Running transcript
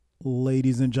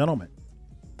Ladies and gentlemen,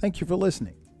 thank you for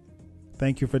listening.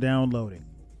 Thank you for downloading.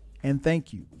 And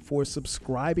thank you for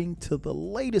subscribing to the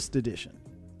latest edition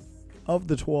of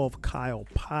the 12 Kyle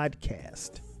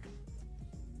podcast.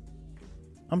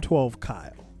 I'm 12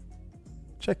 Kyle.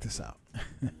 Check this out.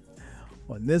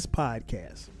 On this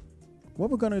podcast,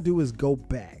 what we're going to do is go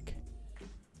back.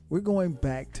 We're going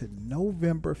back to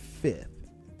November 5th,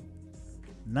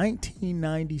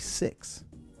 1996.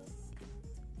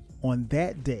 On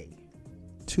that day,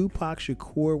 Tupac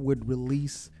Shakur would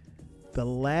release the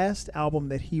last album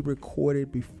that he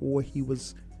recorded before he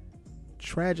was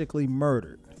tragically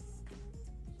murdered.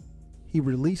 He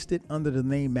released it under the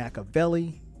name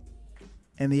Machiavelli,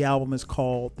 and the album is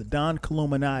called The Don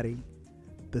Killuminati,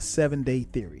 The 7-Day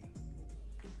Theory.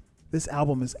 This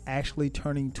album is actually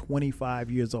turning 25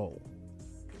 years old.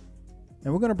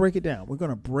 And we're going to break it down. We're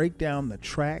going to break down the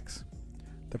tracks,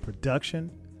 the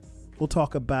production. We'll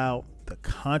talk about the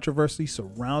controversy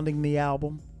surrounding the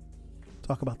album,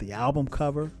 talk about the album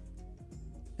cover,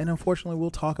 and unfortunately, we'll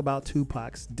talk about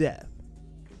Tupac's death.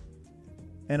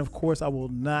 And of course, I will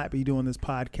not be doing this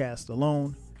podcast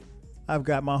alone. I've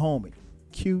got my homie,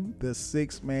 Q, the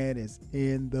sixth man, is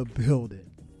in the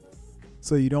building.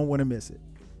 So you don't want to miss it.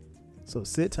 So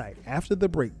sit tight. After the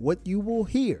break, what you will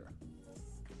hear,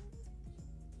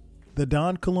 the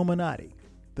Don Killuminati,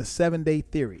 the 7-Day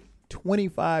Theory,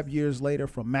 25 years later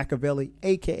from Machiavelli,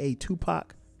 a.k.a.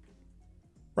 Tupac,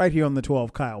 right here on the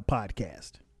 12 Kyle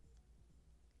podcast.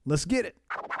 Let's get it.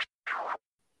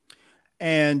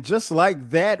 And just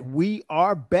like that, we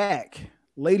are back.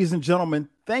 Ladies and gentlemen,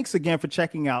 thanks again for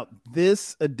checking out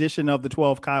this edition of the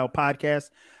 12 Kyle podcast.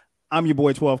 I'm your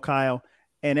boy 12 Kyle.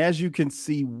 And as you can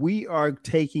see, we are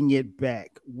taking it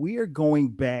back. We are going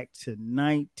back to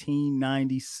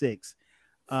 1996,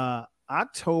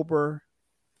 October,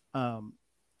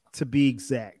 to be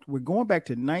exact. We're going back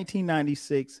to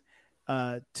 1996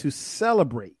 to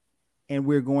celebrate, and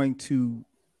we're going to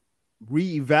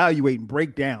reevaluate and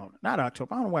break down. Not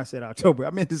October. I don't know why I said October. I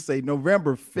meant to say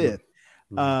November 5th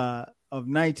of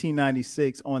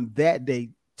 1996. On that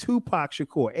day, Tupac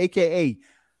Shakur, a.k.a.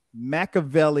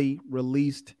 Machiavelli,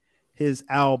 released his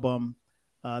album,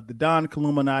 The Don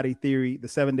Killuminati Theory, The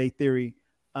 7-Day Theory.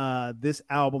 This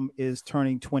album is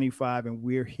turning 25, and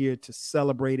we're here to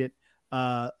celebrate it.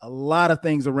 A lot of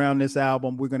things around this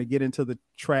album. We're going to get into the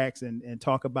tracks and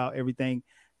talk about everything.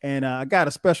 And I got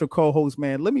a special co-host,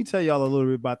 man. Let me tell y'all a little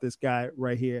bit about this guy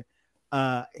right here.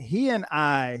 He and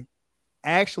I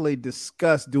actually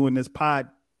discussed doing this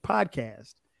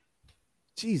podcast.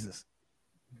 Jesus.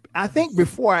 I think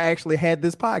before I actually had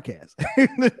this podcast.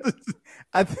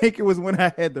 I think it was when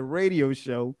I had the radio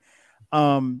show.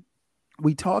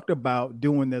 We talked about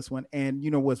doing this one. And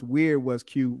you know what's weird was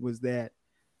that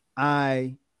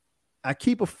I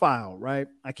keep a file, right?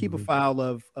 I keep a file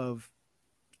of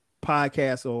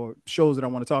podcasts or shows that I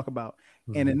want to talk about.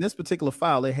 And in this particular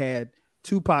file, it had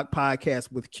Tupac podcast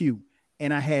with Q.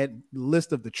 And I had a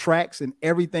list of the tracks and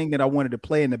everything that I wanted to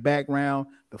play in the background,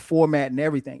 the format and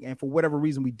everything. And for whatever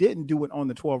reason, we didn't do it on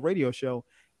the 12 radio show.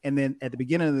 And then at the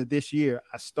beginning of this year,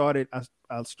 I started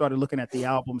looking at the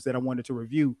albums that I wanted to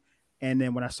review. And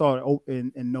then when I saw it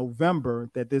in November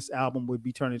that this album would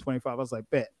be turning 25, I was like,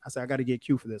 bet. I said, I got to get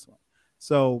Q for this one.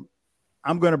 So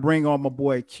I'm going to bring on my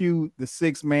boy Q, the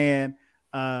sixth man.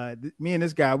 Me and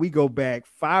this guy, we go back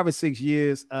 5 or 6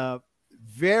 years.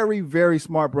 Very, very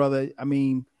smart brother. I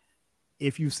mean,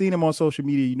 if you've seen him on social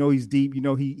media, you know he's deep. You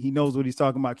know he knows what he's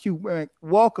talking about. Q, man,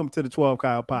 welcome to the 12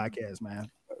 Kyle podcast,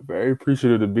 man. Very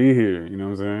appreciative to be here. You know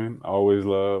what I'm saying? Always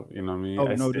love. You know what I mean? Oh,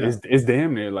 no doubt. It's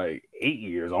damn near like 8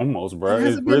 years almost, bro.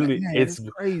 It's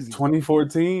crazy.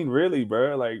 2014, really,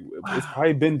 bro. Like It's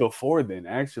probably been before then,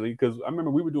 actually, because I remember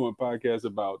we were doing podcasts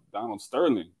about Donald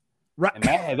Sterling. Right.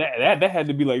 And that had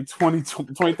to be like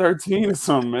 2013 or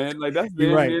something, man. Like that's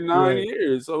been near 9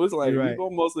 years. So it's like we're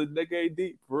almost a decade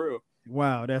deep, for real.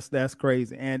 Wow, that's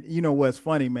crazy. And you know what's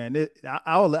funny, man?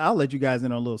 I'll let you guys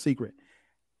in on a little secret.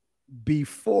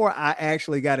 Before I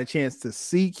actually got a chance to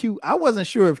see Q, I wasn't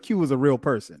sure if Q was a real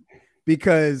person,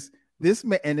 because this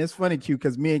man, and it's funny, Q,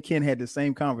 because me and Ken had the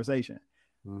same conversation.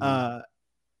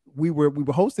 We were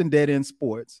hosting Dead End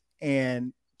Sports,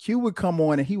 and Q would come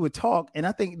on and he would talk, and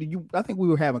I think we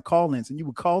were having call-ins, and you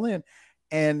would call in,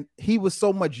 and he was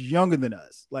so much younger than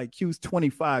us. Like Q's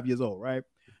 25 years old, right?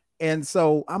 And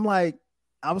so I'm like,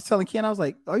 I was telling Ken, I was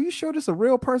like, are you sure this is a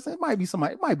real person? It might be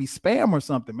somebody, it might be spam or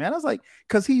something, man. I was like,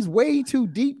 because he's way too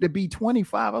deep to be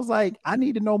 25. I was like, I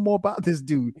need to know more about this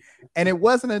dude. And it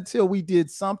wasn't until we did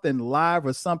something live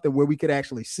or something where we could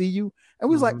actually see you.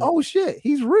 And we was like, oh shit,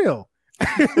 he's real.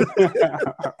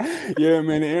 Yeah,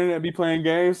 man, the internet be playing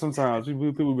games sometimes.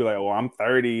 People be like, "Oh, I'm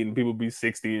 30," and people be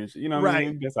 60 and shit. You know what I Right.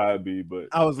 mean? That's how it be. But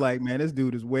I was like, man, this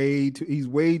dude is he's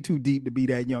way too deep to be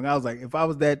that young. I was like, if I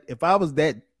was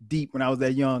that deep when I was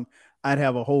that young, I'd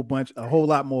have a whole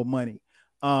lot more money.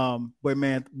 But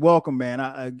man, welcome, man.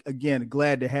 I again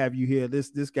glad to have you here.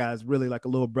 This guy's really like a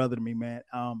little brother to me, man.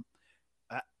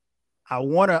 I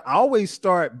always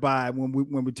start by when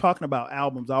we're talking about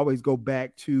albums, I always go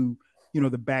back to,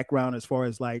 the background as far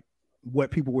as like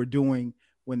what people were doing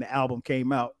when the album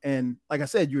came out. And like I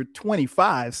said, you're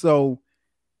 25, so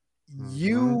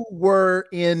you were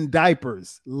in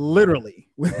diapers literally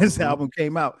when this album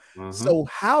came out. So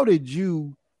how did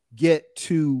you get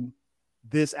to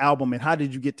this album and how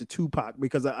did you get to Tupac?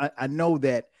 Because I know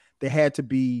that there had to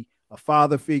be a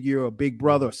father figure, a big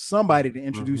brother, or somebody to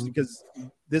introduce you, because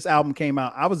this album came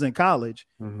out. I was in college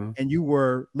and you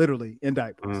were literally in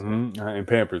diapers. In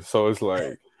Pampers. So it's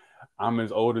like I'm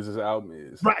as old as this album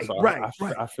is. Right, So right.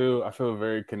 I feel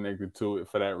very connected to it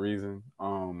for that reason.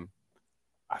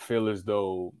 I feel as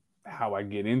though how I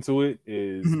get into it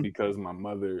is because my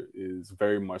mother is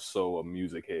very much so a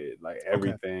music head. Like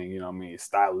everything, you know what I mean?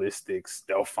 Stylistics,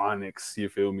 Delphonics, you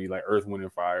feel me? Like Earth, Wind,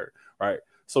 and Fire, right?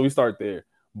 So we start there.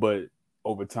 But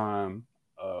over time,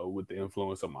 with the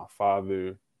influence of my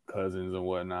father, cousins and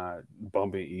whatnot,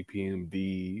 bumping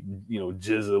EPMD,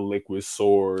 Jizza, Liquid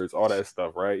Swords, all that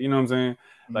stuff, right? You know what I'm saying?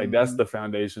 Like that's the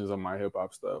foundations of my hip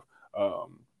hop stuff.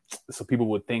 So people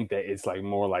would think that it's like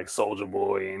more like Soulja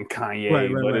Boy and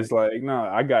Kanye, but it's like, no,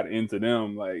 I got into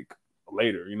them like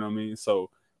later, you know what I mean? So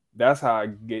that's how I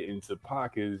get into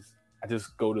Pac, is I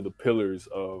just go to the pillars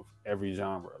of every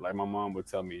genre. Like my mom would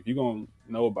tell me, if you're going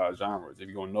to know about genres, if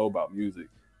you're going to know about music,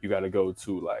 you got to go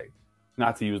to, like,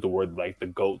 not to use the word like the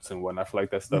GOATs and whatnot. I feel like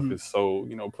that stuff is so,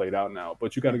 played out now,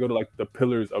 but you got to go to like the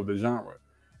pillars of the genre.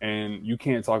 And you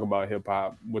can't talk about hip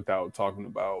hop without talking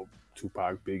about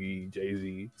Tupac, Biggie,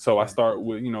 Jay-Z. So I start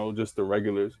with, just the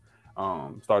regulars,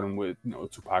 starting with,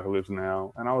 Tupacalypse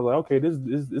Now. And I was like, okay, this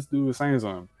dude is saying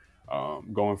something.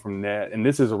 Going from that, and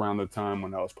this is around the time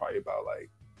when I was probably about like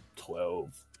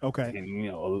 12,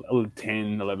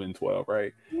 10, 11, 12,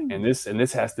 right? And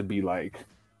this has to be like,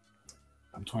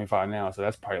 I'm 25 now, so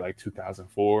that's probably like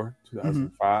 2004,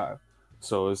 2005.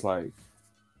 So it's like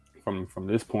from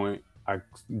this point, I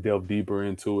delved deeper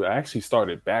into it. I actually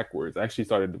started backwards. I actually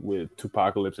started with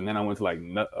Tupacalypse, and then I went to like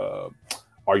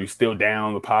Are You Still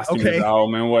Down, the posthumous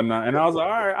album and whatnot. And I was like,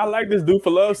 all right, I like this Dude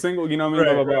for Love single, you know what I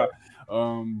mean? Blah, blah,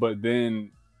 blah. But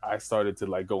then I started to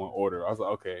like go in order. I was like,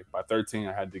 okay, by 13,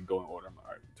 I had to go in order. I'm like,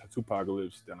 all right,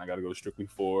 Tupacalypse, then I got to go Strictly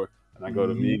 4, and I go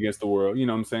to Me Against the World, you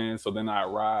know what I'm saying? So then I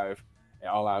arrive at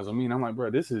All Eyes on Me, and I'm like,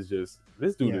 bro, this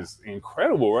dude is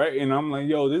incredible, right? And I'm like,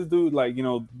 yo, this dude, like,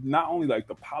 not only like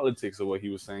the politics of what he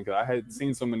was saying, because I had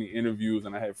seen so many interviews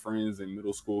and I had friends in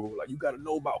middle school who were like, you got to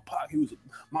know about Pac.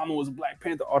 Mama was a Black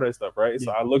Panther, all that stuff, right?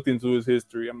 So I looked into his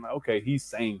history. I'm like, okay, he's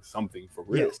saying something for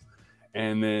real. Yes.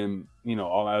 And then,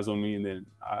 All Eyes on Me, and then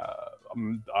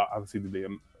obviously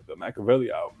the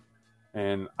Machiavelli album.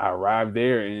 And I arrived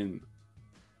there, and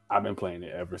I've been playing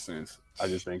it ever since. I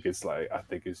just think it's like,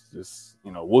 just,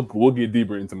 we'll get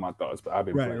deeper into my thoughts, but I've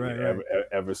been playing it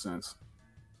ever since.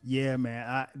 Yeah,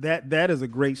 man. That is a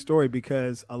great story,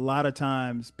 because a lot of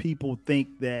times people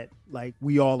think that like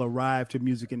we all arrive to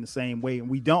music in the same way, and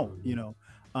we don't,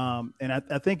 and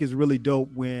I think it's really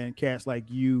dope when cats like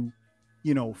you,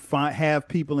 have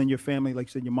people in your family, like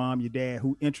you said, your mom, your dad,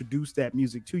 who introduced that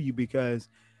music to you, because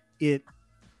it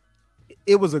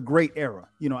was a great era.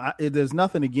 There's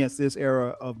nothing against this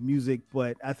era of music,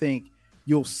 but I think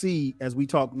you'll see as we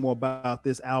talk more about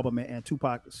this album and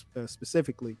Tupac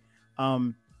specifically,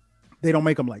 they don't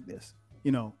make them like this.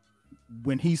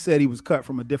 When he said he was cut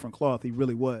from a different cloth, he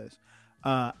really was.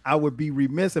 I would be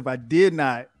remiss if I did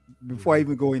not, before I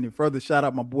even go any further, shout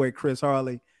out my boy Chris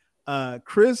Harley.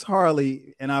 Chris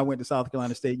Harley and I went to South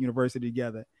Carolina State University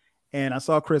together, and I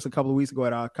saw Chris a couple of weeks ago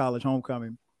at our college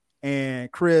homecoming.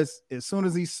 And Chris, as soon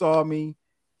as he saw me,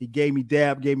 he gave me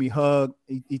dab, gave me a hug.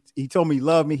 He told me he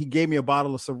loved me. He gave me a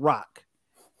bottle of Ciroc.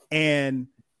 And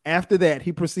after that,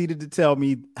 he proceeded to tell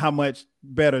me how much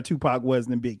better Tupac was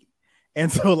than Biggie.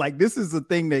 And so, like, this is the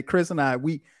thing that Chris and I,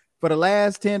 for the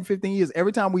last 10, 15 years,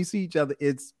 every time we see each other,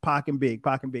 it's Pac and Big.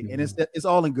 And it's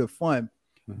all in good fun.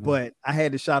 But I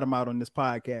had to shout him out on this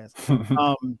podcast.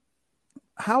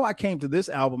 How I came to this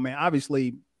album, man,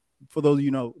 obviously, for those of you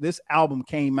know, this album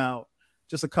came out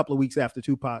just a couple of weeks after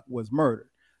Tupac was murdered.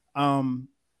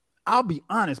 I'll be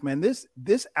honest, man,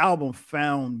 this album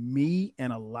found me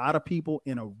and a lot of people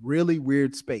in a really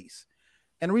weird space.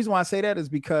 And the reason why I say that is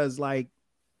because, like,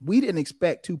 we didn't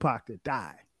expect Tupac to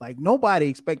die. Like nobody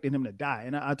expected him to die.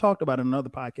 And I talked about it in another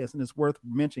podcast, and it's worth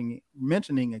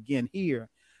mentioning again here.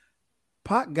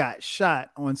 Pac got shot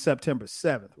on September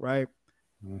 7th, right?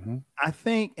 Mm-hmm. I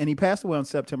think, and he passed away on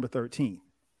September 13th.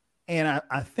 And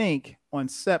I think on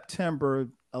September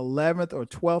 11th or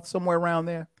 12th, somewhere around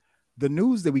there, the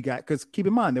news that we got, because keep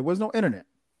in mind, there was no internet.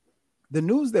 The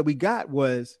news that we got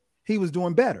was he was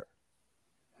doing better.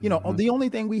 You know, the only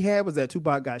thing we had was that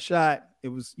Tupac got shot. It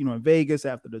was, you know, in Vegas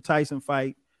after the Tyson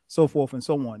fight, so forth and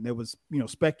so on. There was, you know,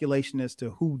 speculation as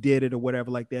to who did it or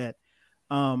whatever like that.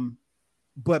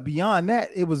 But beyond that,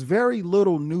 it was very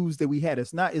little news that we had.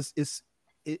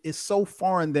 It's so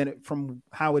foreign from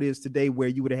how it is today, where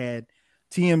you would have had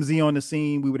TMZ on the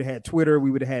scene. We would have had Twitter.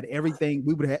 We would have had everything.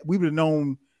 We would have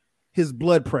known his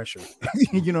blood pressure.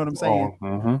 You know what I'm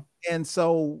saying? And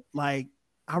so, like,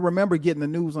 I remember getting the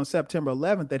news on September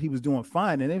 11th that he was doing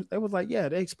fine. And it was like, yeah,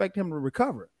 they expect him to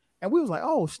recover. And we was like,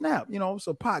 oh, snap. You know,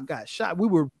 so Pac got shot. We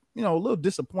were, you know, a little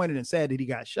disappointed and sad that he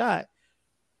got shot.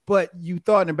 But you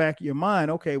thought in the back of your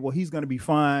mind, okay, well, he's going to be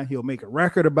fine. He'll make a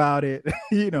record about it,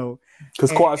 you know.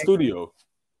 Because Quad Studio.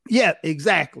 Yeah,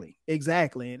 exactly.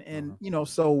 And you know,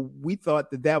 so we thought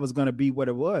that was going to be what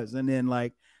it was. And then,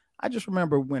 like, I just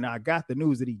remember when I got the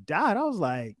news that he died, I was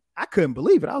like, I couldn't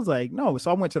believe it. I was like, no.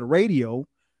 So I went to the radio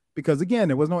because, again,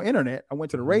 there was no internet. I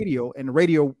went to the radio, and the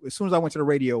radio, as soon as I went to the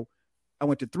radio, I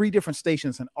went to 3 different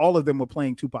stations, and all of them were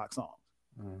playing Tupac songs.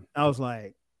 I was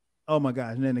like, oh my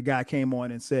gosh. And then the guy came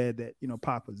on and said that, you know,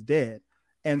 Pac was dead.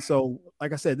 And so,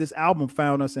 like I said, this album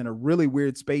found us in a really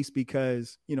weird space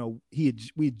because, you know,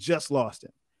 we had just lost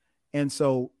him. And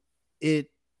so it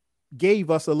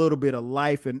gave us a little bit of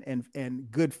life and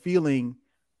good feeling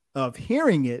of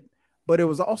hearing it. But it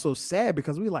was also sad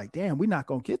because we were like, damn, we're not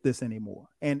going to get this anymore.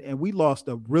 And we lost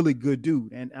a really good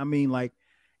dude. And I mean, like,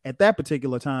 at that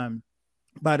particular time,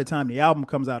 by the time the album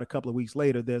comes out a couple of weeks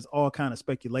later, there's all kind of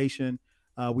speculation.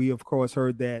 We, of course,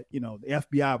 heard that, you know, the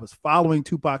FBI was following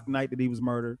Tupac the night that he was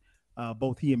murdered,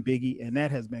 both he and Biggie, and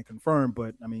that has been confirmed.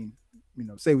 But I mean, you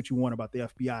know, say what you want about the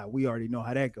FBI, we already know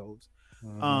how that goes.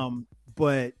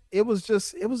 But it was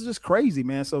just crazy,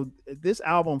 man. So this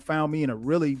album found me in a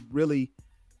really, really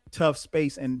tough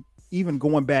space. And even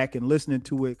going back and listening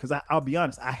to it, because I'll be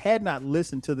honest, I had not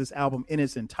listened to this album in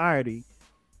its entirety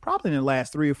probably in the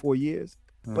last 3 or 4 years.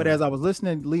 But as I was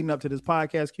listening, leading up to this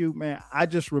podcast, Q, man, I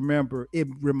just remember it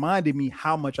reminded me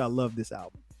how much I love this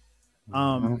album.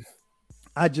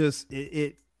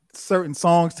 It certain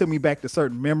songs took me back to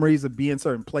certain memories of being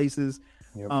certain places.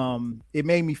 It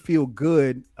made me feel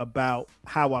good about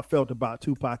how I felt about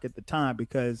Tupac at the time,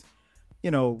 because, you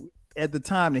know, at the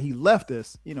time that he left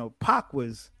us, you know, Pac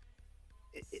was,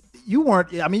 you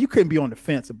couldn't be on the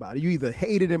fence about it. You either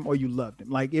hated him or you loved him.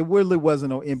 Like, it really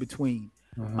wasn't no in between.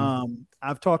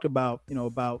 I've talked about, you know,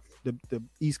 about the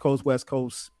East Coast, West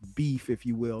Coast beef, if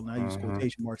you will, and I use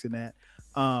quotation marks in that.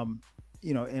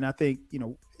 You know, and I think, you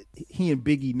know, he and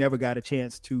Biggie never got a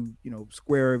chance to, you know,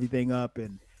 square everything up.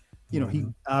 And, you know, he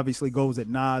obviously goes at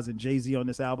Nas and Jay-Z on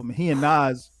this album. And he and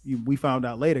Nas, we found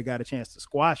out later, got a chance to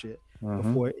squash it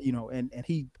before, you know, and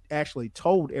he actually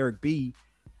told Eric B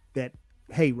that,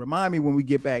 hey, remind me when we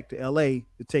get back to LA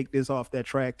to take this off that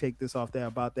track, take this off there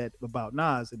about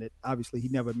Nas. And it obviously he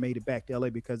never made it back to LA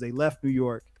because they left New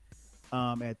York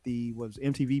at the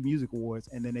MTV Music Awards,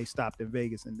 and then they stopped in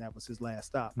Vegas, and that was his last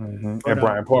stop. At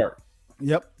Bryant Park.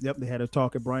 Yep. They had a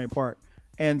talk at Bryant Park.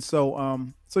 And so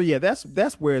yeah,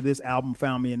 that's where this album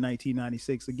found me in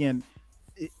 1996. Again,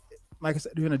 like I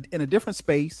said, in a different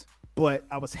space, but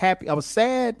I was happy. I was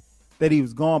sad that he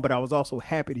was gone, but I was also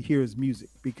happy to hear his music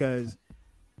because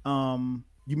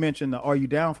you mentioned the Are You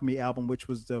Down For Me album, which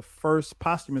was the first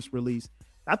posthumous release.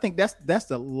 I think that's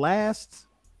the last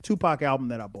Tupac album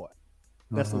that I bought.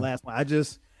 That's the last one.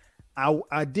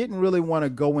 I didn't really want to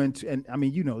go into, and I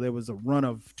mean, you know, there was a run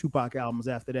of Tupac albums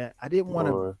after that. I didn't want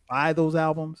to buy those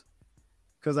albums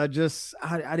because I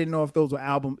didn't know if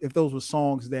those were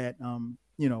songs that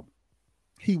you know,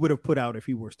 he would have put out if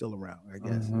he were still around, I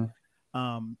guess.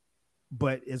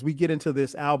 But as we get into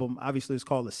this album, obviously it's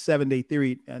called the 7-Day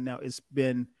Theory. And now it's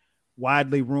been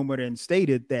widely rumored and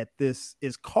stated that this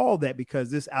is called that because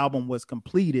this album was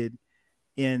completed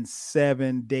in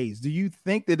 7 days. Do you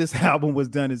think that this album was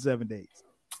done in 7 days?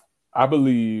 I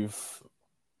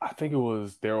think it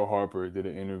was Daryl Harper did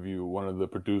an interview with one of the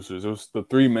producers. It was the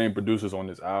 3 main producers on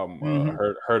this album.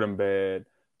 Hurt 'Em Bad,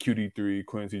 QD3,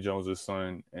 Quincy Jones'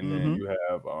 son, and then you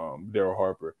have Daryl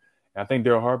Harper. And I think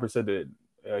Daryl Harper said that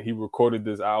he recorded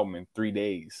this album in 3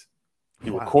 days. He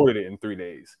recorded it in 3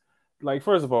 days. Like,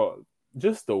 first of all,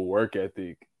 just the work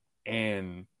ethic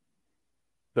and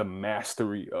the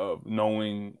mastery of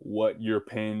knowing what your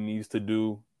pen needs to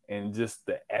do and just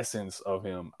the essence of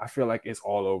him, I feel like it's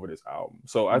all over this album.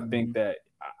 So I think Mhm. that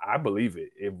I believe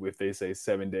it if they say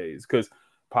 7 days, because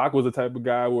Pac was the type of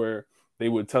guy where they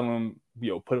would tell him,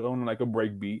 put it on like a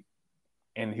break beat,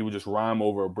 and he would just rhyme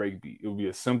over a break beat. It would be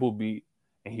a simple beat,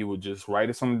 and he would just write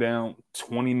it something down.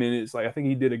 20 minutes, like I think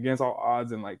he did Against All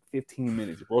Odds in like 15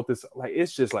 minutes. He wrote this, like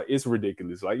it's just like it's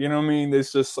ridiculous. Like, you know what I mean?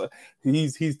 It's just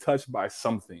he's touched by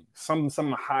something, some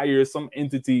higher, some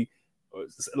entity.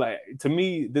 Like, to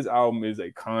me, this album is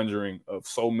a conjuring of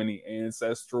so many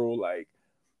ancestral, like,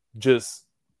 just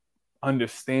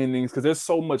understandings, because there's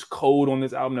so much code on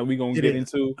this album that we're gonna It get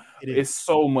is. into. It It's is.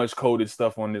 so much coded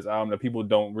stuff on this album that people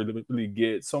don't really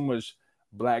get. So much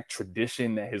Black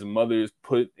tradition that his mother's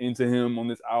put into him on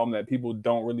this album that people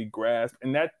don't really grasp,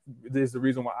 and that is the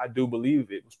reason why I do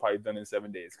believe it was probably done in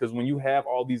 7 days. Because when you have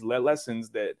all these lessons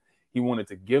that he wanted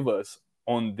to give us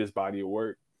on this body of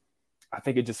work, I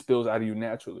think it just spills out of you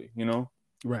naturally,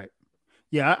 Right.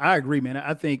 Yeah, I agree, man.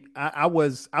 I think I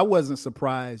wasn't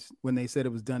surprised when they said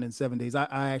it was done in 7 days.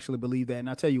 I actually believe that, and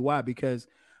I'll tell you why. Because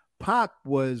Pac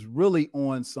was really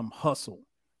on some hustle.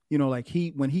 Like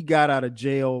when he got out of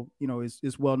jail,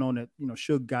 it's well known that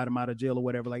Suge got him out of jail or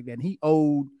whatever like that. And he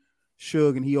owed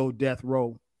Suge and he owed Death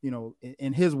Row,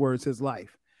 in his words, his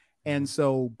life. And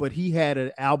so, but he had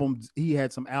an album. He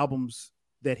had some albums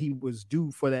that he was due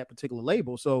for that particular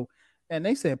label. So, and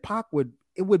they said Pac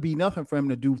it would be nothing for him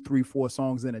to do 3-4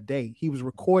 songs in a day. He was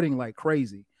recording like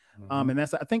crazy. And I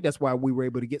think that's why we were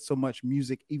able to get so much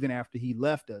music even after he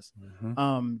left us.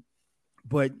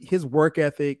 But his work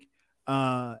ethic,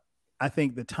 I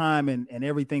think the time and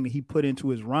everything that he put into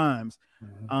his rhymes,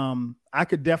 I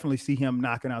could definitely see him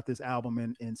knocking out this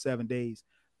album in 7 days.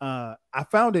 I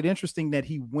found it interesting that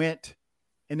he went,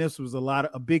 and this was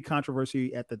a big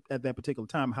controversy at that particular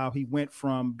time, how he went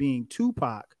from being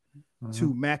Tupac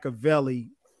to Machiavelli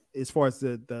as far as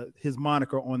his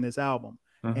moniker on this album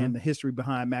and the history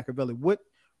behind Machiavelli.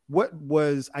 What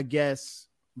was, I guess,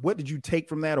 what did you take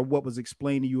from that, or what was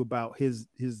explained to you about his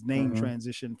name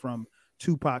transition from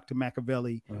Tupac to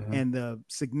Machiavelli and the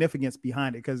significance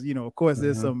behind it? Because, of course,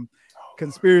 there's some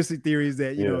conspiracy theories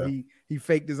that, he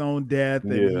faked his own death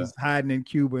and he was hiding in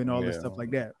Cuba and all this stuff like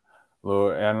that.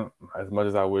 Lord, and as much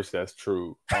as I wish that's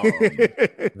true,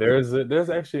 there's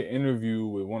actually an interview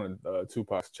with one of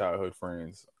Tupac's childhood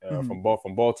friends from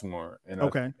Baltimore, and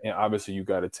and obviously you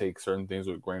got to take certain things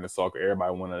with a grain of salt.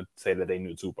 Everybody want to say that they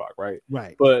knew Tupac, right?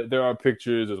 Right. But there are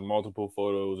pictures, there's multiple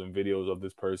photos and videos of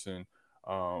this person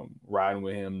riding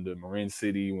with him to Marin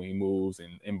City when he moves,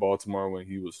 and in Baltimore when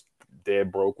he was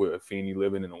dead broke with Afeni,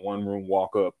 living in a one-room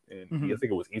walk-up, and I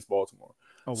think it was East Baltimore.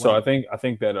 Oh, wow. So I think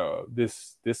that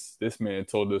this man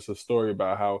told us a story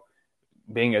about how,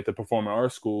 being at the performing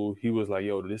arts school, he was like,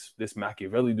 yo, this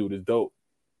Machiavelli dude is dope.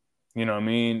 You know what I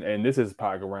mean? And this is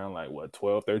Pac around like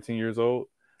 12, 13 years old.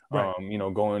 Right.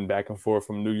 Going back and forth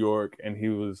from New York. And he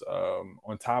was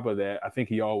on top of that, I think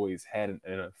he always had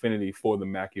an affinity for the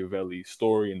Machiavelli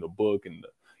story in the book, and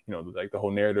like the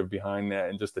whole narrative behind that,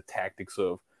 and just the tactics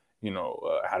of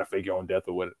how to fake your own death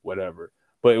or whatever.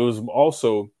 But it was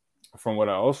also, from what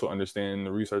I also understand,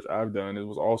 the research I've done, it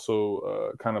was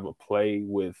also kind of a play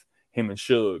with him and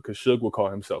Suge, because Suge would call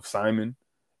himself Simon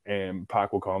and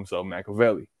Pac would call himself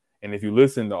Machiavelli. And if you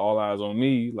listen to All Eyes on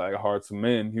Me, like Hearts of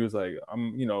Men, he was like,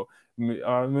 I'm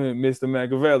Mr.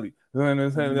 Machiavelli.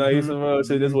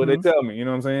 That's what they tell me. You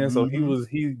know what I'm saying? So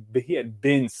he had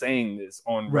been saying this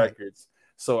on records.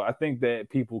 So I think that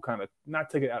people kind of not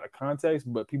took it out of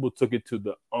context, but people took it to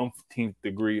the umpteenth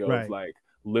degree of like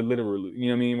literally, you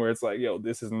know what I mean? Where it's like, yo,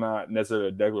 this is not necessarily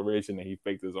a declaration that he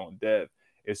faked his own death.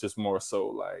 It's just more so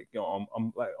like,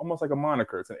 I'm like almost like a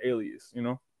moniker. It's an alias,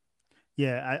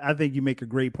 Yeah, I think you make a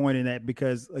great point in that,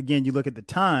 because again, you look at the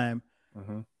time.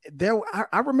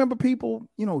 I remember people,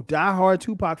 diehard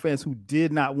Tupac fans who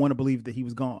did not want to believe that he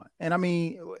was gone. And I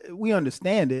mean, we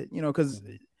understand it, because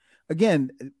again,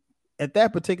 at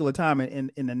that particular time in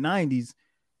the 90s,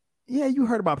 yeah, you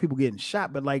heard about people getting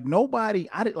shot, but like nobody,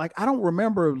 I don't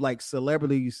remember like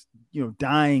celebrities,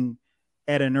 dying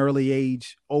at an early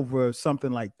age over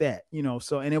something like that,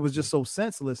 so, and it was just so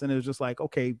senseless. And it was just like,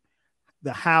 okay,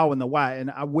 the how and the why.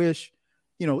 And I wish,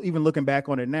 even looking back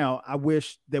on it now, I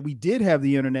wish that we did have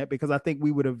the internet, because I think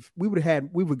we would have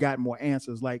gotten more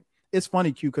answers. Like, it's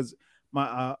funny, Q, because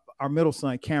our middle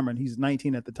son, Cameron, he's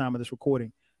 19 at the time of this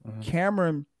recording.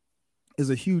 Cameron is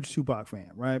a huge Tupac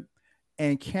fan, right?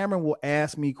 And Cameron will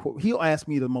ask me, he'll ask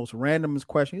me the most randomest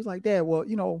question. He's like, Dad, well,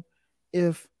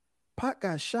 if Pac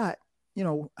got shot,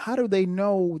 how do they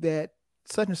know that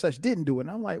such and such didn't do it?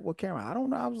 And I'm like, well, Cameron, I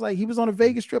don't know. I was like, he was on a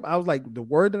Vegas Strip. I was like, the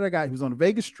word that I got, he was on a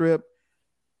Vegas Strip.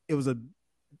 It was a,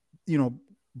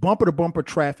 bumper to bumper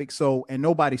traffic. So, and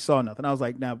nobody saw nothing. I was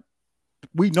like, now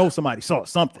we know somebody saw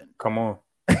something. Come on.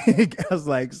 I was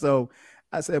like, so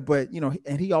I said, but you know,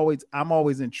 and I'm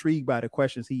always intrigued by the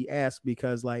questions he asks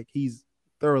because like he's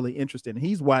thoroughly interested and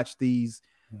he's watched these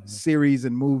series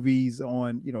and movies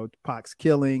on, you know, Pac's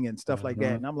killing and stuff like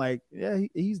that. And I'm like, yeah,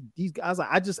 he's I was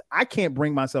like, I can't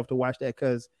bring myself to watch that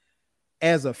because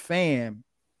as a fan,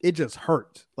 it just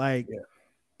hurts. Like,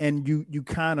 and you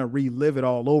kind of relive it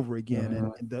all over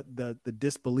again. And the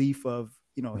disbelief of,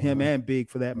 you know, him and Big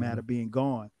for that matter being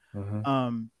gone.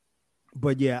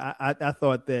 But yeah, I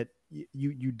thought that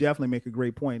you definitely make a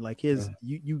great point. Like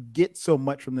you get so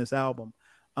much from this album.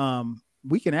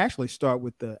 We can actually start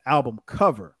with the album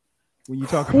cover when you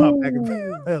talk about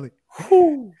Machiavelli.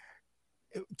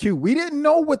 Q, we didn't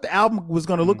know what the album was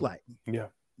going to look like. Yeah.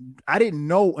 I didn't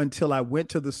know until I went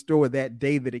to the store that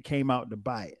day that it came out to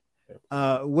buy it.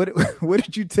 What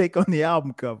did you take on the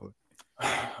album cover?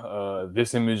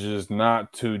 This image is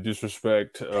not to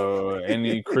disrespect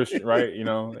any Christian, right? You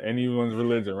know, anyone's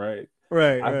religion, right?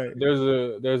 Right.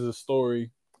 There's a story.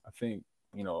 I think,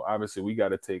 you know, obviously we got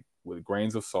to take with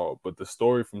grains of salt, but the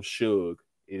story from Suge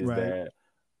is that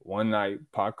one night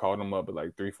Pac called him up at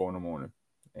like 3-4 in the morning,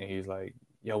 and he's like,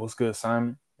 "Yo, what's good,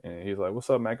 Simon?" And he's like,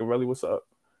 "What's up, Machiavelli? What's up?"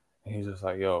 And he's just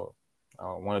like, "Yo, I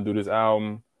want to do this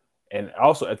album." And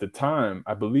also at the time,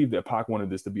 I believe that Pac wanted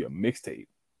this to be a mixtape.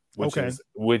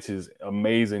 Which is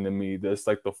amazing to me. That's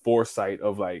like the foresight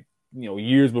of like, you know,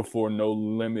 years before No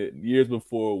Limit, years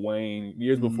before Wayne,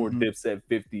 years before Dipset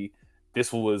 50,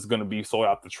 this was gonna be sold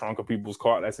out the trunk of people's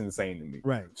car. That's insane to me.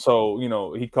 Right. So, you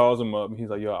know, he calls him up and he's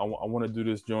like, "Yo, I want to do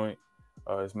this joint,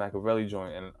 it's Machiavelli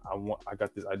joint, and I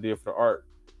got this idea for the art.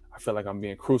 I feel like I'm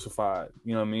being crucified.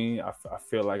 You know what I mean? I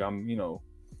feel like I'm, you know,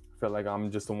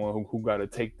 just the one who got to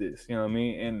take this. You know what I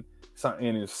mean?" And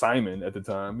it's Simon at the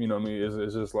time, you know what I mean?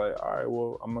 It's just like, all right,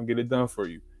 well, I'm gonna get it done for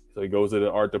you. So he goes to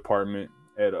the art department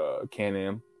at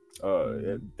Can-Am,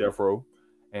 at Death Row,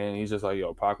 and he's just like,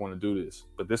 "Yo, Pac want to do this."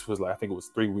 But this was like, I think it was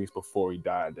 3 weeks before he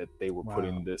died that they were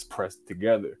putting this press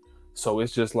together. So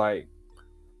it's just like,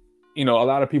 you know, a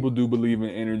lot of people do believe in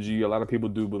energy. A lot of people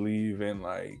do believe in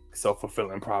like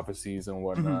self-fulfilling prophecies and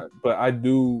whatnot. But I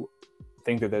do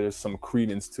think that there is some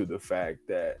credence to the fact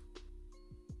that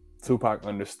Tupac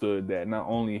understood that not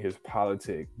only his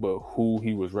politic, but who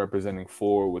he was representing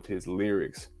for with his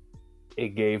lyrics,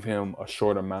 it gave him a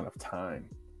short amount of time.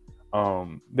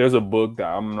 There's a book that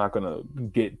I'm not going to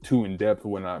get too in depth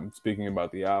when I'm speaking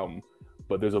about the album,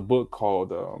 but there's a book called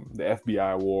The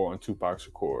FBI War on Tupac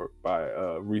Shakur by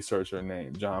a researcher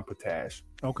named John Potash.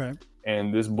 Okay.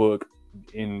 And this book,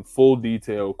 in full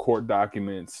detail, court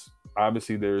documents,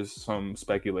 obviously there's some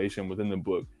speculation within the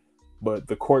book, but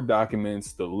the court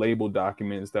documents, the label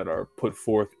documents that are put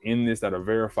forth in this that are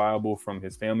verifiable from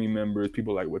his family members,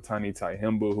 people like Watani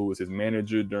Taihimba, who was his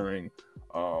manager during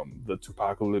the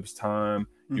Tupacalypse time.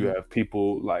 You have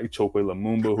people like Chokwe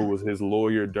Lumumba, who was his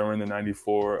lawyer during the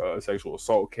 94 sexual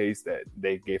assault case that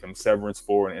they gave him severance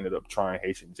for and ended up trying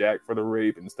Haitian Jack for the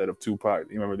rape instead of Tupac.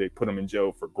 You remember they put him in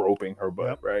jail for groping her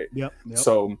butt, right? Yep.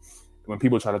 So when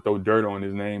people try to throw dirt on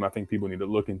his name, I think people need to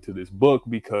look into this book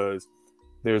because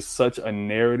there's such a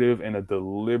narrative and a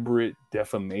deliberate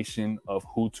defamation of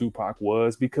who Tupac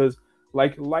was. Because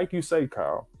like you say,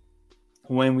 Kyle,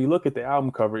 when we look at the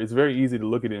album cover, it's very easy to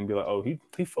look at it and be like, "Oh, he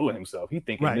full of himself. He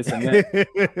thinking this and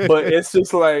that." But it's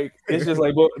just like,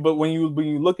 but when you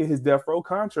look at his Death Row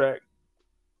contract,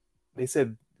 they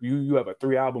said you have a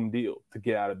 3-album deal to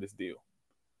get out of this deal.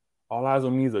 All Eyes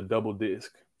on Me is a double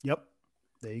disc. Yep.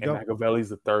 There you go. And Machiavelli's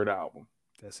the 3rd album.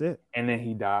 That's it. And then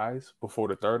he dies before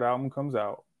the 3rd album comes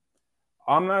out.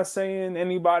 I'm not saying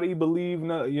anybody believe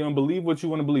what you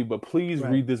want to believe, but please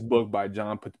read this book by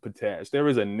John Potash. There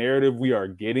is a narrative we are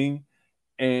getting.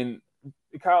 And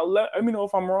Kyle, let me know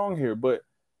if I'm wrong here, but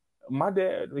my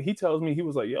dad, he tells me, he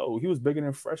was like, "Yo, he was bigger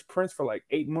than Fresh Prince for like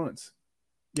 8 months."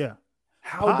 Yeah.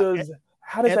 How does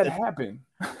that happen?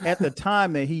 At the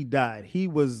time that he died, he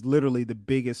was literally the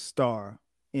biggest star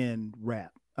in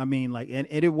rap. I mean, like, and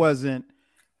it wasn't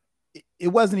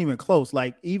even close.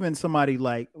 Like, even somebody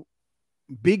like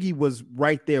Biggie was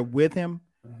right there with him,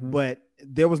 but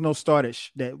there was no star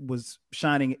that was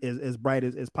shining as bright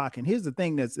as Pac. And here's the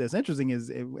thing that's interesting is,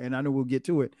 and I know we'll get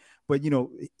to it, but you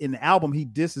know, in the album he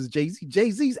disses Jay-Z.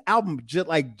 Jay-Z's album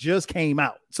just came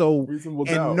out, so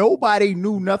nobody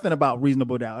knew nothing about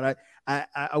Reasonable Doubt.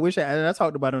 I wish I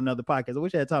talked about it on another podcast. I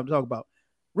wish I had time to talk about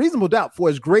Reasonable Doubt. For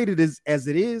as great it is as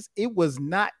it is, it was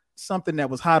not something that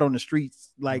was hot on the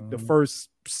streets like the first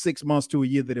 6 months to a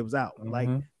year that it was out. Like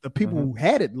the people who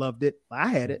had it loved it. I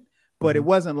had it, but it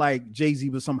wasn't like Jay-Z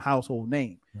was some household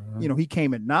name. You know, he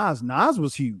came at Nas. Nas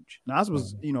was huge. Nas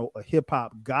was, you know, a hip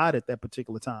hop god at that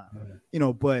particular time, you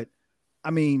know, but I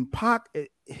mean, Pac,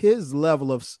 his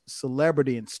level of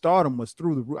celebrity and stardom was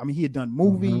through the roof. I mean, he had done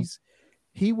movies.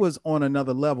 He was on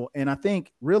another level. And I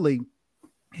think really,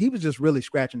 he was just really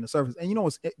scratching the surface. And you know,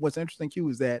 what's interesting, Q,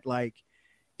 is that like,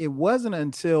 it wasn't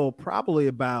until probably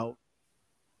about,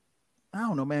 I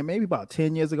don't know, man, maybe about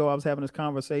 10 years ago, I was having this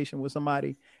conversation with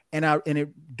somebody and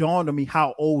it dawned on me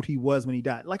how old he was when he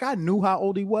died. Like I knew how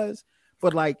old he was,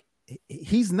 but like,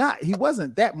 he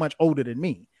wasn't that much older than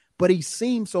me, but he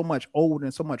seemed so much older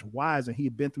and so much wiser. He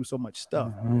had been through so much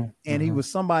stuff. And he was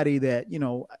somebody that, you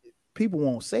know, people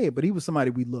won't say it, but he was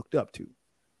somebody we looked up to.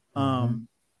 And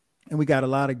we got a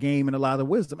lot of game and a lot of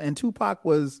wisdom. And Tupac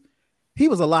was a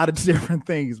lot of different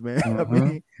things, man. I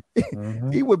mean,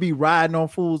 he would be riding on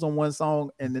fools on one song,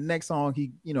 and the next song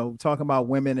he, you know, talking about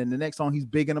women, and the next song he's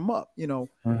bigging them up, you know.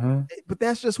 But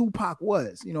that's just who Pac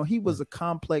was. You know, he was a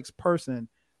complex person,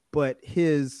 but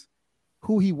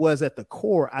who he was at the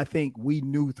core, I think we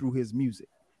knew through his music.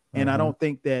 And I don't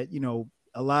think that, you know,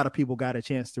 a lot of people got a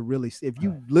chance to really, if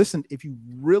you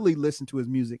really listen to his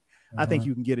music, I think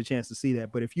you can get a chance to see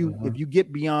that. But if you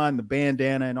get beyond the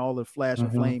bandana and all the flash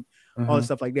and flame, all the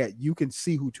stuff like that, you can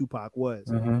see who Tupac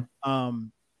was.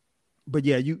 But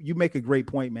yeah, you make a great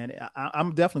point, man.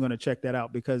 I'm definitely going to check that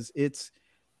out because it's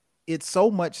so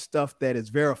much stuff that is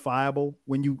verifiable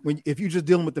if you're just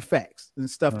dealing with the facts and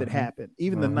stuff that happened,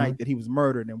 even the night that he was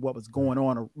murdered and what was going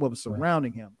on or what was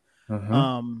surrounding him.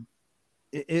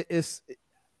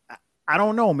 I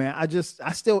don't know, man.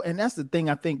 I still, and that's the thing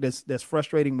I think that's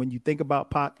frustrating when you think about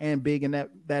Pac and Big in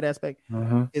that aspect.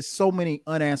 It's so many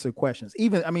unanswered questions.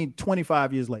 Even, I mean,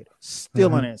 25 years later,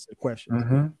 still unanswered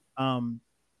questions.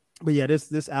 But yeah,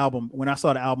 this album, when I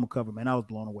saw the album cover, man, I was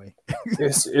blown away.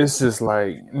 it's just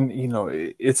like, you know,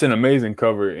 it's an amazing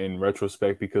cover in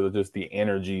retrospect because of just the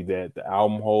energy that the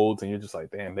album holds. And you're just like,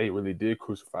 damn, they really did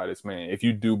crucify this man. If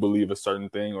you do believe a certain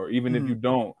thing, or even if you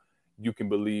don't, you can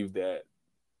believe that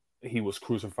he was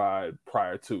crucified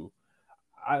prior to.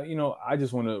 I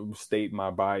just want to state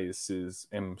my biases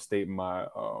and state my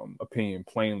opinion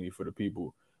plainly for the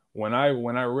people. When I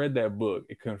read that book,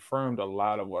 it confirmed a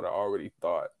lot of what I already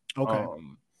thought. Okay.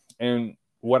 And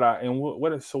what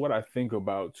I think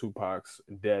about Tupac's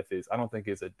death is, I don't think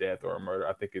it's a death or a murder.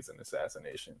 I think it's an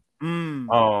assassination. And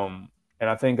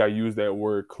I think I use that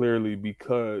word clearly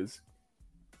because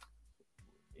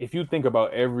if you think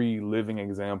about every living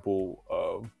example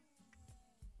of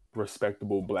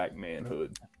respectable black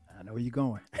manhood, I know where you're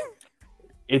going.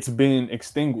 It's been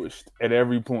extinguished at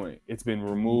every point. It's been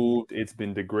removed. It's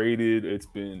been degraded. It's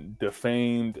been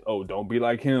defamed. Oh, don't be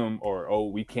like him. Or, oh,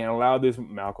 we can't allow this.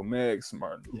 Malcolm X,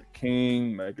 Martin Luther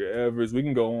King, Medgar Evers. We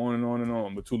can go on and on and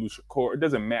on. Mutulu Shakur. It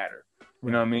doesn't matter.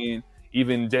 You know what I mean?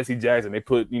 Even Jesse Jackson, they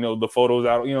put, you know, the photos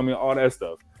out, you know what I mean? All that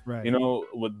stuff. Right. You know,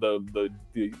 with the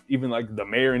even like the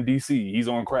mayor in DC, he's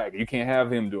on crack. You can't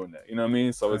have him doing that. You know what I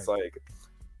mean? So It's like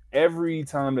every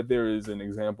time that there is an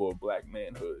example of black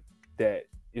manhood that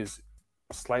is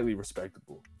slightly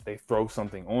respectable, they throw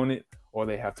something on it or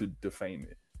they have to defame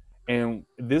it. And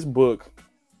this book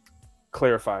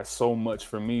clarifies so much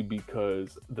for me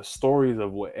because the stories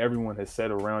of what everyone has said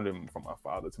around him, from my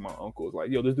father to my uncle, is like,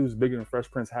 yo, this dude's bigger than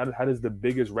Fresh Prince. How does the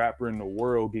biggest rapper in the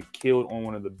world get killed on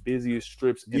one of the busiest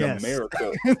strips in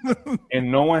America?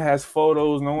 And no one has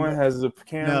photos, no one has a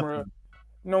camera, nothing.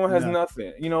 No one has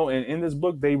nothing. You know, and in this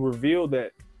book, they revealed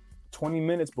that 20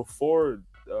 minutes before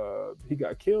he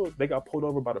got killed, they got pulled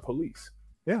over by the police.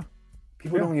 Yeah.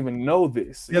 People don't even know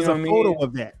this. There's a photo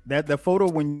of that. The photo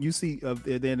when you see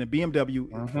in the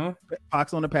BMW,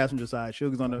 Pac's on the passenger side,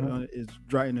 Sugar's on the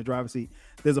in the driver's seat.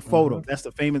 There's a photo. That's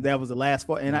the famous. That was the last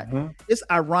photo, and it's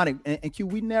ironic. And Q,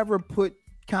 we never put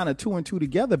kind of two and two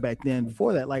together back then.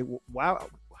 Before that, like, wow,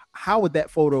 how would that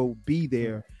photo be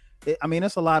there? I mean,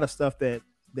 it's a lot of stuff that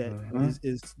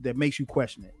is that makes you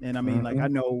question it. And I mean, like, I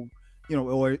know, you know,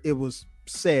 or it was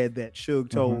said that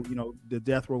Suge told, you know, the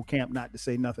death row camp not to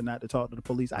say nothing, not to talk to the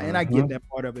police. And I get that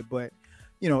part of it, but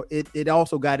you know, it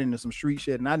also got into some street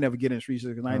shit, and I never get in street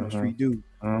shit because I ain't no street dude.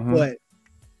 But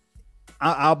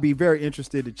I'll be very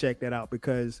interested to check that out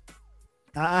because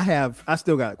I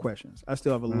still got questions. I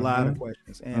still have a lot of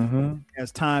questions, and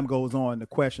as time goes on, the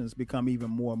questions become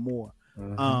even more and more.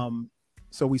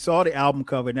 So we saw the album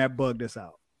cover, and that bugged us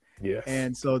out. Yes.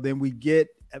 And so then we get,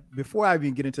 before I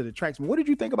even get into the tracks, what did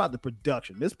you think about the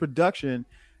production? This production,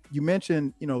 you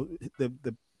mentioned, you know,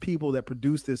 the people that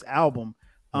produced this album.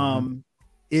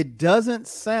 It doesn't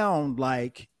sound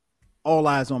like All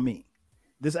Eyes on Me.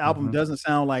 This album doesn't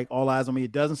sound like All Eyes on Me.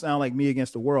 It doesn't sound like Me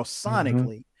Against the World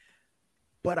sonically.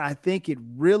 but I think it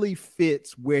really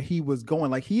fits where he was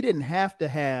going. Like he didn't have to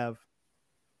have,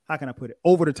 how can I put it,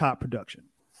 over the top production.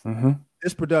 Mm-hmm.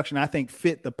 This production, I think,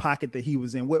 fit the pocket that he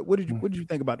was in. What did you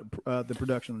think about the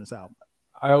production on this album?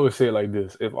 I always say it like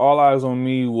this: if All Eyes on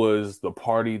Me was the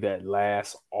party that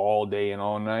lasts all day and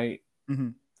all night,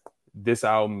 this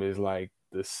album is like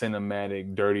the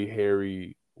cinematic, Dirty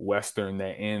Harry Western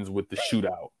that ends with the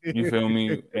shootout. You feel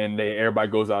me? And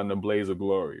everybody goes out in a blaze of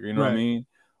glory. You know what I mean?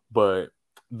 But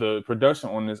the production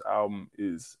on this album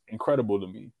is incredible to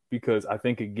me because I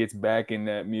think it gets back in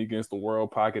that Me Against the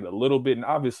World pocket a little bit. And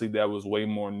obviously that was way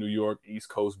more New York, East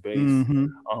Coast based.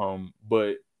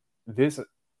 But this,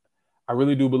 I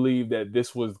really do believe that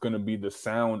this was going to be the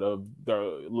sound of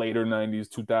the later 90s,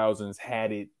 2000s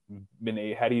had he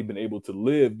been able to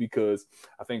live, because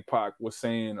I think Pac was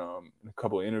saying in a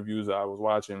couple of interviews I was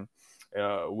watching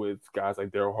with guys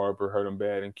like Daryl Harper, Hurt 'Em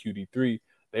Bad, and QD3,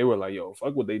 they were like, yo,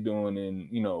 fuck what they doing in,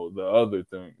 the other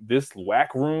thing. This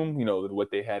Whack Room,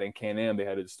 what they had in Can-Am, they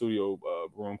had a studio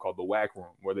room called the Whack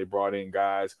Room, where they brought in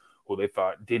guys who they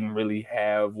thought didn't really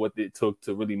have what it took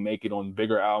to really make it on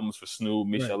bigger albums for Snoop,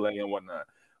 Michelle, and whatnot.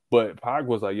 But Pac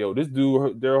was like, yo, this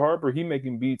dude, Daryl Harper, he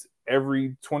making beats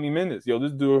every 20 minutes. Yo,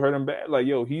 this dude Hurt 'Em Bad. Like,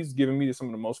 yo, he's giving me some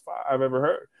of the most fire I've ever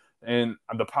heard. And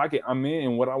the pocket I'm in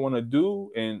and what I want to do,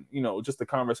 and, just the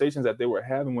conversations that they were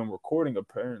having when recording,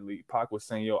 apparently Pac was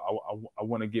saying, yo, I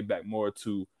want to get back more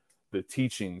to the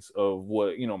teachings of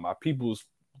what, my people's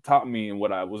taught me and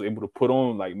what I was able to put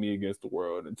on, like Me Against the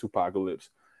World and Tupacalypse.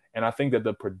 And I think that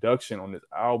the production on this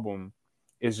album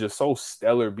is just so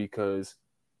stellar because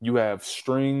you have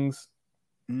strings,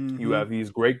 you have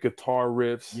these great guitar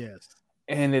riffs. Yes.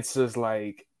 And it's just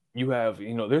like, you have,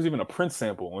 there's even a Prince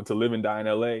sample on To Live and Die in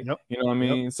LA. You know what I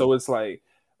mean? So it's like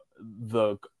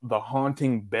the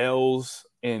haunting bells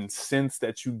and synths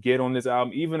that you get on this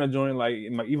album, even a joint like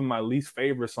even my least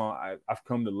favorite song, I've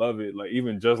come to love it. Like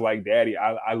even Just Like Daddy,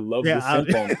 I love the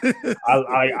synth on it.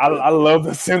 I love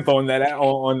the synth on that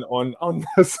on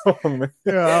that song, man.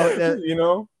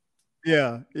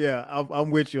 Yeah,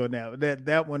 I'm with you on that.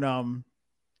 That one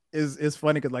is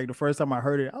funny because like the first time I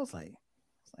heard it, I was like,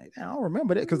 I don't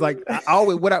remember that, because like I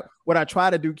always what I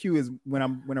try to do, Q, is when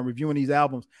I'm reviewing these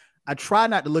albums, I try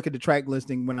not to look at the track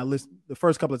listing when I listen. The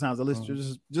first couple of times I listen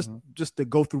to just to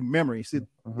go through memory, see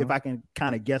if I can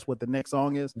kind of guess what the next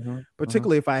song is,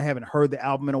 particularly if I haven't heard the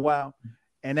album in a while.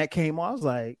 And that came on, I was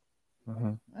like,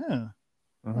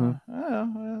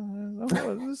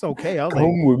 it's okay. I was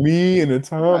Come with me in a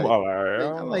time.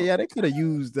 Yeah, they could have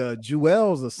used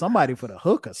Jewels or somebody for the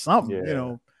hook or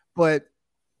something, but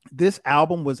this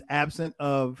album was absent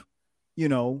of,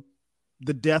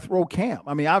 the Death Row camp.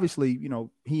 I mean, obviously,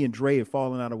 he and Dre have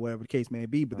fallen out or whatever the case may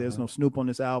be, but there's no Snoop on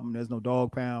this album. There's no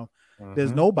Dog Pound.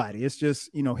 There's nobody. It's just,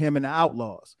 him and the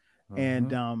Outlaws.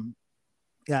 And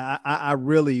I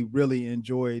really, really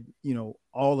enjoyed,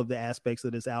 all of the aspects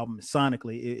of this album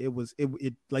sonically.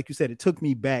 It like you said, it took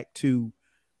me back to,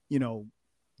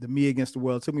 the Me Against the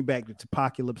World. It took me back to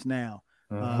Apocalypse Now,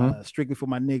 Strictly for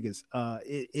My Niggas.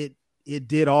 It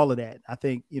did all of that. I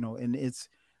think, and it's,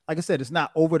 like I said, it's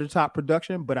not over the top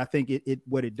production, but I think it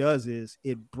what it does is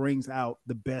it brings out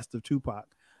the best of Tupac.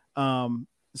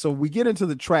 So we get into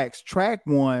the tracks. Track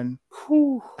one,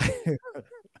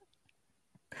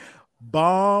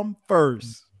 Bomb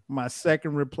First, My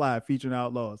Second Reply, featuring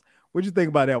Outlaws. What'd you think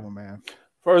about that one, man?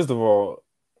 First of all,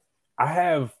 I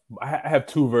have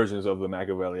two versions of the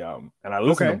Machiavelli album, and I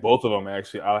listen to both of them.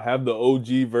 Actually, I'll have the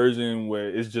OG version where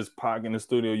it's just Pac in the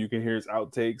studio. You can hear his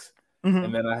outtakes.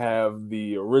 And then I have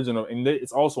the original, and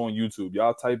it's also on YouTube.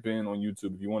 Y'all type in on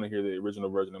YouTube if you want to hear the original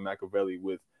version of Machiavelli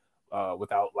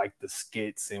without like the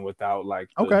skits and without like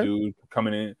the dude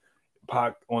coming in.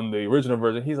 Pac on the original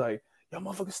version, he's like, "Yo,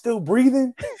 motherfucker, still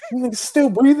breathing? You niggas still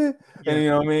breathing?" And you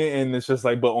know what I mean? And it's just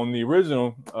like, but on the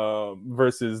original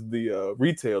versus the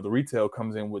retail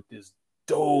comes in with this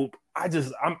dope.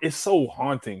 It's so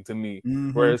haunting to me,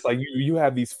 where it's like you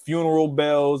have these funeral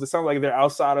bells. It sounds like they're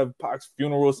outside of Pac's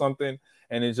funeral or something,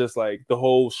 and it's just like the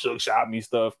whole Shook Shot Me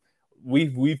stuff.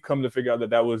 We've come to figure out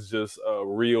that was just a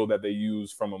reel that they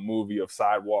used from a movie of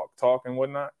sidewalk talk and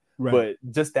whatnot. Right.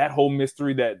 But just that whole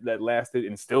mystery that lasted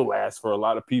and still lasts for a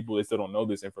lot of people. They still don't know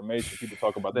this information. People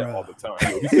talk about that all the time.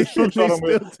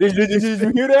 Did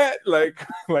you hear that? Like,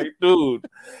 dude,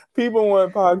 people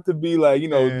want Pac to be like,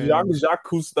 Jacques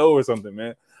Cousteau or something,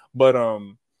 man. But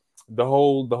the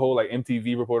whole like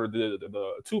MTV reporter,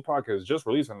 the Tupac has just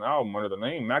released an album under the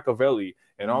name Machiavelli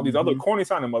and all these other corny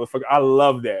sounding motherfuckers. I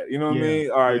love that. You know what I mean?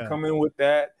 All right, come in with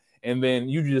that. And then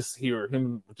you just hear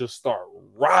him just start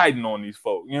riding on these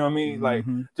folks. You know what I mean? Like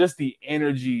just the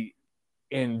energy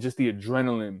and just the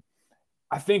adrenaline.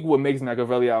 I think what makes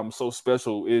Machiavelli album so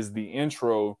special is the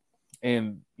intro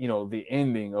and the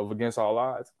ending of Against All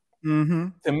Odds. Mm-hmm.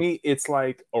 To me, it's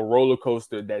like a roller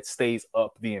coaster that stays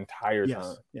up the entire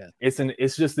time. Yes.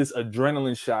 It's just this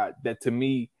adrenaline shot that to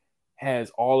me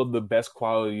has all of the best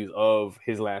qualities of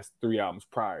his last 3 albums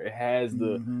prior. It has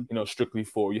the Strictly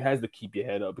For You, has the Keep Your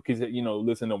Head Up, because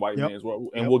listen to White Man's World,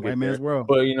 and we'll get White there. Man's World.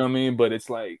 But you know what I mean. But it's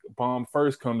like Bomb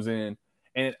First comes in.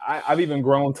 And I've even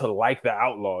grown to like the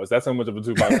Outlaws. That's how much of a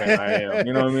Tupac fan I am.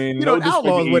 You know what I mean? The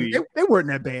Outlaws they weren't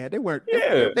that bad. They weren't.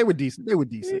 Yeah, they were decent. They were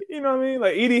decent. You know what I mean?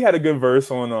 Like Edie had a good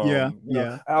verse on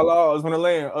Outlaws when the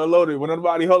land unloaded, when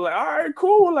nobody hold, like, all right,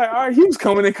 cool. Like, all right, he was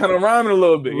coming in kind of rhyming a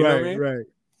little bit. You know what I mean? Right.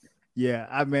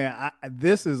 Yeah,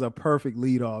 this is a perfect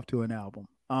lead off to an album.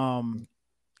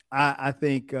 I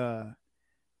think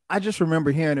I just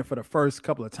remember hearing it for the first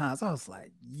couple of times. I was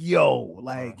like, yo,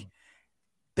 like.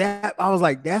 That I was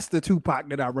like, that's the Tupac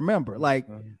that I remember. Like,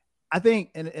 I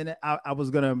think, and I was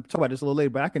gonna talk about this a little later,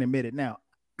 but I can admit it now.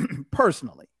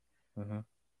 Personally,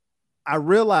 I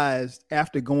realized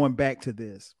after going back to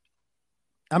this,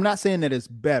 I'm not saying that it's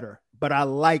better, but I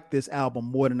like this album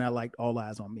more than I liked All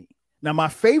Eyes on Me. Now, my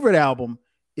favorite album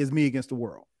is Me Against the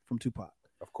World from Tupac.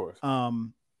 Of course.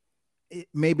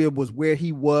 Maybe it was where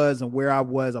he was and where I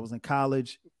was. I was in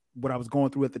college, what I was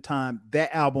going through at the time.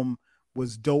 That album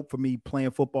was dope for me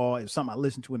playing football. It was something I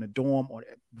listened to in the dorm or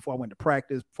before I went to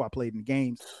practice, before I played in the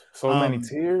games. So many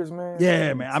tears, man.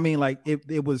 Yeah, man. I mean, like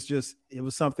it was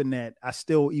something that I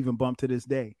still even bump to this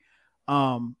day.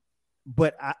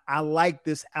 But I like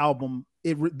this album.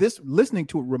 Listening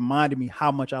to it reminded me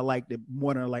how much I liked it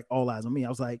more than like All Eyes on Me. I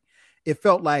was like, it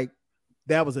felt like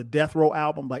that was a Death Row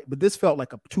album, but this felt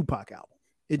like a Tupac album.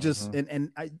 It just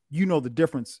and the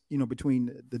difference,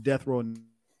 between the Death Row and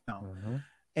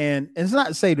And it's not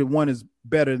to say that one is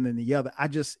better than the other.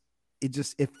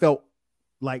 It felt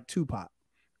like Tupac.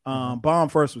 Bomb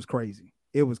First was crazy.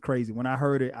 It was crazy. When I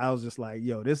heard it, I was just like,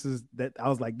 yo, this is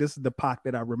the Pac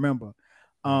that I remember.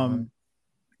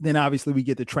 Then obviously we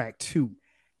get to track 2,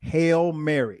 Hail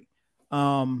Mary.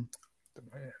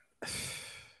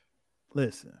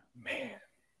 Listen. Man.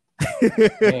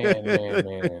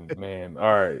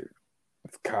 All right.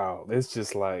 Kyle, it's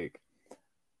just like,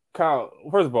 Kyle,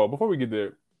 first of all, before we get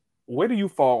there, where do you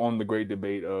fall on the great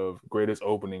debate of greatest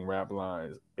opening rap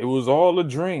lines? It was all a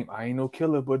dream. I ain't no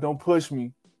killer, but don't push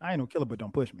me. I ain't no killer, but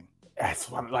don't push me.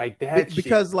 That's what, like that.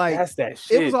 Because shit. like that's that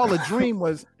shit. It was all a dream.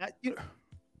 Was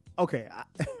okay.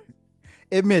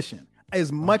 Admission.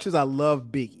 As much as I love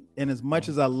Biggie and as much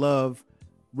as I love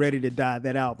Ready to Die,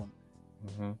 that album,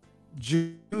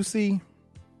 Juicy.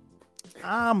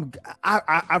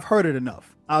 I've heard it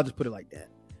enough. I'll just put it like that.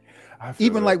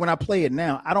 Even like when I play it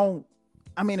now,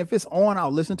 if it's on,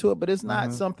 I'll listen to it, but it's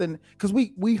not something, because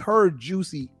we heard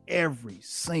Juicy every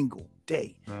single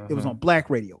day. It was on Black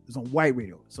radio, it was on White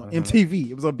radio, it's on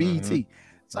MTV, it was on BET.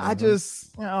 So I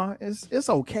just, it's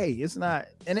okay. It's not,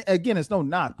 and again, it's no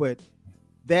knock, but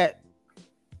that,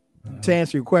 to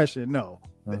answer your question, no.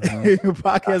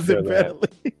 Pac has been better.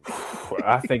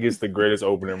 I think it's the greatest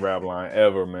opening rap line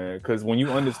ever, man. Because when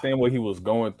you understand what he was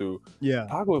going through,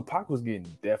 Pac was getting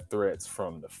death threats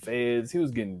from the feds. He was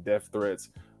getting death threats.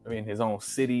 I mean, his own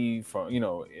city from LA. You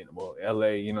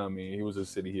know what I mean? He was a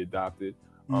city he adopted.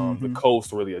 The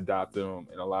coast really adopted him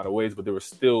in a lot of ways, but there was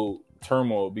still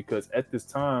turmoil because at this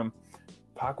time,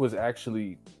 Pac was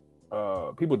actually.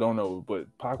 People don't know, but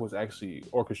Pac was actually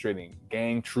orchestrating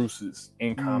gang truces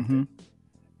in Compton.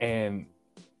 And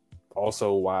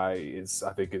also why I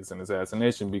think it's an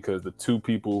assassination, because the 2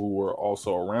 people who were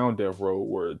also around Death Row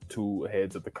were 2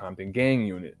 heads of the Compton gang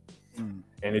unit. And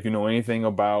if you know anything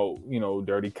about,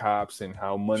 dirty cops and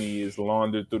how money is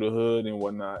laundered through the hood and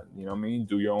whatnot, you know what I mean?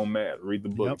 Do your own math. Read the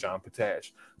book, John Patash.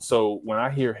 So when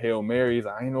I hear Hail Marys,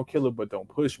 I ain't no killer, but don't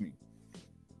push me.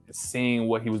 Seeing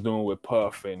what he was doing with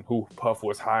Puff and who Puff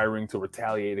was hiring to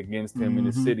retaliate against him in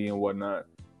the city and whatnot,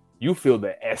 you feel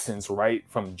the essence right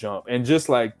from jump. And just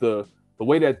like the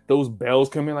way that those bells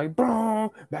come in, like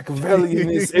boom, Machiavelli,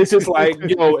 it's just like,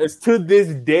 it's to this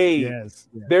day,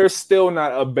 there's still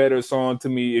not a better song to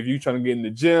me. If you're trying to get in the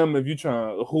gym, if you're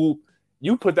trying to hoop,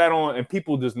 you put that on and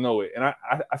people just know it. And I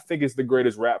think it's the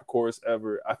greatest rap chorus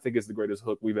ever. I think it's the greatest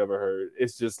hook we've ever heard.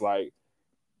 It's just like,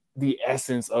 the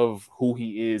essence of who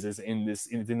he is in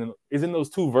those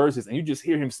 2 verses, and you just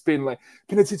hear him spitting like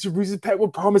penitentiary breezes packed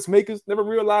with promise makers, never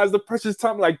realize the precious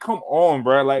time. Like, come on,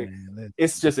 bro! Like,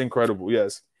 it's just incredible.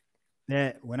 Yes,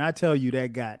 that when I tell you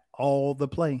that got all the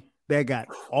play in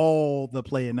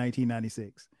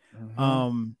 1996.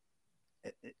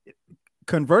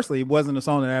 Conversely, it wasn't a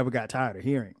song that I ever got tired of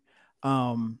hearing.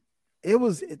 It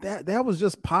was that was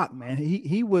just Pac, man.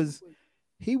 He was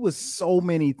he was so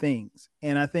many things.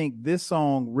 And I think this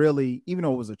song really, even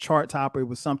though it was a chart topper, it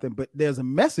was something, but there's a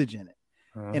message in it.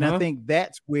 And I think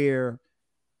that's where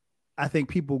I think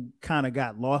people kind of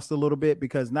got lost a little bit,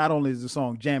 because not only is the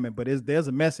song jamming, but there's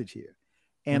a message here.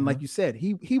 And like you said,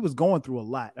 he was going through a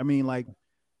lot. I mean, like,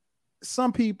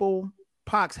 some people,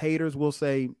 Pac's haters, will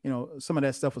say, some of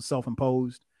that stuff was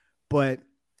self-imposed, but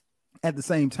at the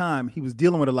same time, he was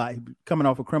dealing with a lot. He was coming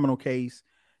off a criminal case,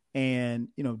 and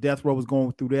Death Row was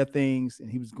going through their things, and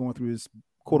he was going through his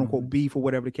quote unquote beef or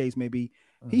whatever the case may be.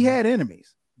 He had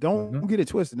enemies. Don't get it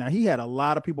twisted. Now, he had a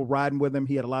lot of people riding with him.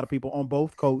 He had a lot of people on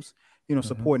both coasts,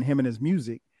 supporting him and his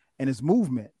music and his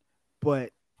movement.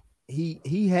 But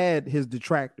he had his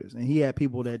detractors, and he had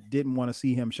people that didn't want to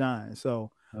see him shine.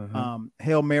 So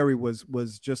Hail Mary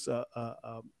was just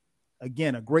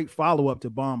again a great follow-up to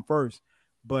Bomb First.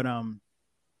 But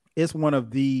it's one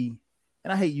of the,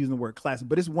 and I hate using the word classic,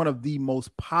 but it's one of the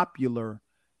most popular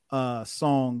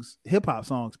songs, hip hop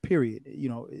songs, period.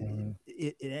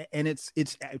 And it's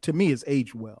to me, it's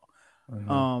aged well.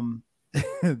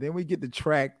 Then we get to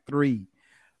track 3,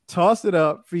 Toss It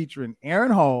Up, featuring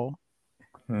Aaron Hall,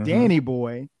 Danny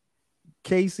Boy,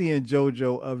 Casey, and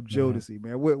JoJo of Jodeci.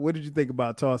 Man, what did you think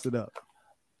about Toss It Up?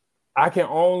 I can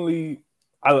only.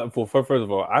 First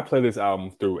of all, I play this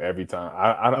album through every time.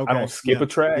 I don't skip a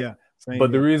track. Yeah.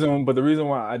 But the reason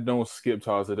why I don't skip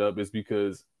Toss It Up is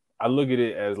because I look at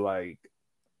it as like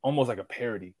almost like a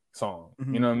parody song.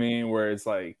 You know what I mean? Where it's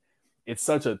like, it's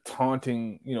such a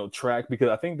taunting, track, because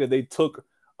I think that they took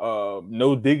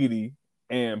No Diggity,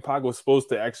 and Pac was supposed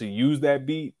to actually use that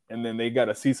beat, and then they got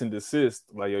a cease and desist,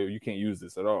 like, yo, you can't use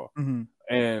this at all.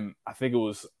 And I think it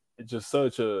was just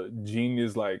such a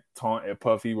genius like taunt at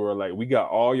Puffy, where like, we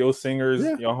got all your singers,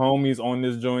 your homies on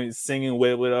this joint singing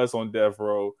with us on Death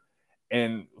Row.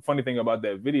 And funny thing about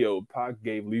that video, Pac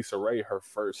gave Lisa Ray her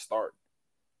first start.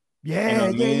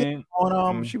 Yeah.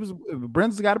 On she was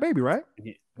Brenda's Got a Baby, right?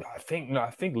 I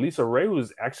think Lisa Ray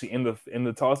was actually in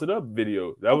the Toss It Up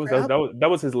video. That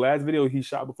was his last video he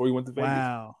shot before he went to Vegas.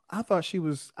 Wow. I thought she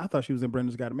was in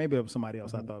Brenda's Got a, maybe it was somebody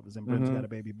else. I thought it was in Brenda's Got a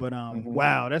Baby. But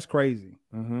wow, that's crazy.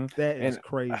 That is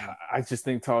crazy. I just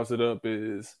think Toss It Up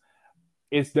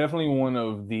it's definitely one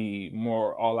of the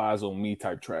more all eyes on me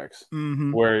type tracks,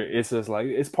 where it's just like,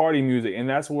 it's party music. And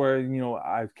that's where,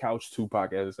 I couch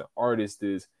Tupac as an artist,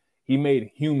 is he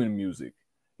made human music.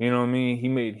 You know what I mean? He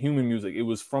made human music. It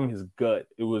was from his gut.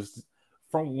 It was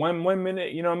from one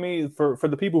minute, you know what I mean? For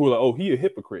the people who are like, oh, he a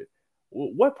hypocrite.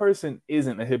 Well, what person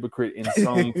isn't a hypocrite in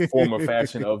some form or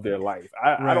fashion of their life?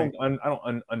 I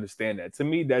don't understand that. To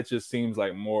me, that just seems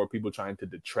like more people trying to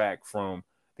detract from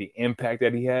the impact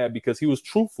that he had, because he was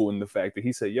truthful in the fact that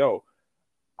he said, yo,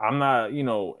 I'm not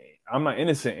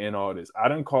innocent in all this. I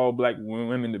didn't call black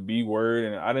women the B word,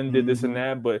 and I didn't did this and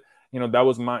that, but that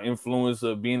was my influence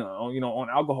of being on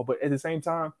alcohol. But at the same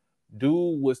time,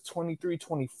 dude was 23,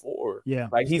 24. Yeah.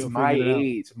 Like, he's my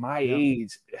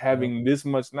age, having this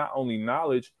much, not only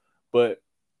knowledge, but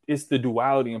it's the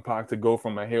duality in Pac to go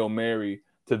from a Hail Mary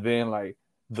to then like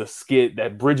the skit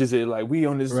that bridges it, like, we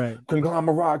on this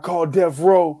conglomerate called Death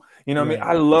Row. You know what I mean?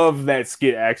 I love that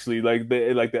skit, actually, like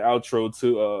the outro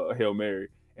to Hail Mary.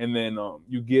 And then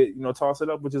you get, Toss It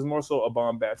Up, which is more so a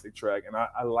bombastic track. And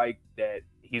I like that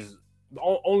he's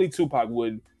only Tupac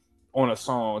would on a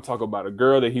song talk about a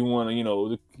girl that he want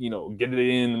to, get it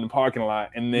in the parking lot,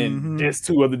 and then just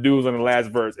 2 other dudes on the last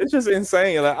verse. It's just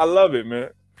insane. Like, I love it, man.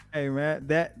 Hey, man,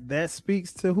 that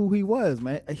speaks to who he was,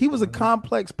 man. He was a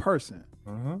complex person.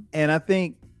 And I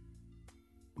think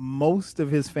most of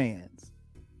his fans,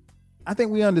 I think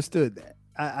we understood that.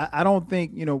 I don't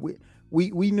think,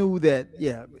 we knew that,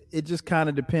 it just kind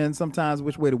of depends sometimes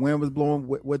which way the wind was blowing,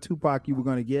 what Tupac you were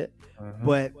going to get.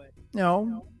 But,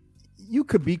 you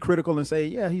could be critical and say,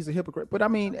 yeah, he's a hypocrite. But I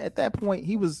mean, at that point,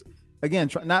 he was, again,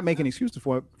 not making excuses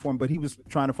for him, but he was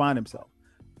trying to find himself.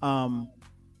 I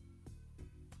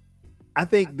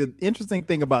think the interesting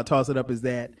thing about Toss It Up is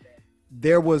that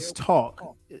there was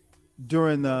talk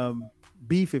during the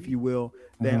beef, if you will,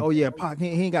 that, oh yeah, Pac, he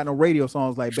ain't got no radio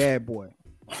songs like Bad Boy.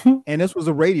 And this was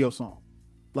a radio song.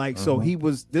 Like, so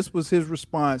this was his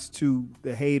response to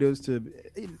the haters.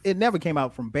 It never came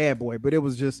out from Bad Boy, but it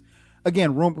was just,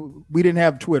 again, we didn't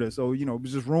have Twitter. So, it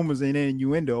was just rumors and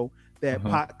innuendo that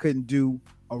Pac couldn't do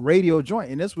a radio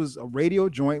joint. And this was a radio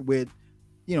joint with,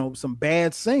 some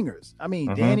bad singers. I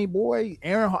mean, Danny Boy,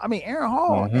 Aaron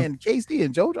Hall, and KC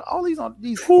and JoJo, all these on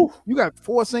these. You got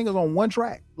 4 singers on one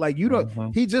track. Like,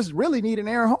 he just really needed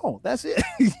Aaron Hall. That's it.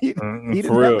 He didn't have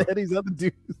to have these other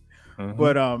dudes.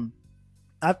 But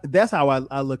that's how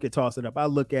I look at Toss It Up. I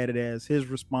look at it as his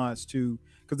response to,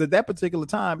 because at that particular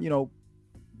time,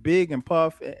 Big and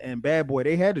Puff and Bad Boy,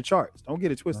 they had the charts. Don't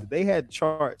get it twisted. They had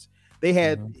charts. They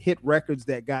had hit records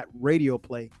that got radio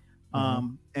play.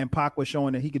 And Pac was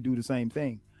showing that he could do the same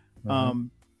thing.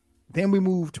 Then we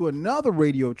moved to another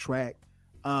radio track,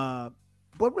 but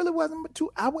really wasn't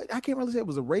too. I can't really say it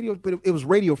was a radio, but it was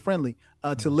radio friendly.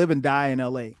 To Live and Die in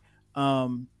L.A.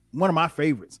 One of my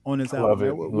favorites on this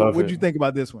album. What did you think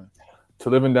about this one? To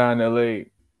Live and Die in L.A.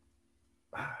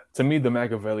 To me, the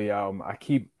Machiavelli album, I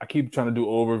keep trying to do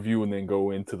overview and then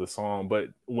go into the song. But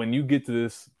when you get to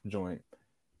this joint,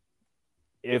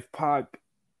 if Pac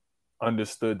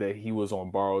understood that he was on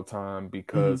borrowed time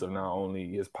because of not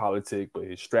only his politics, but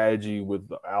his strategy with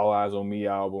the All Eyes on Me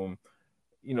album,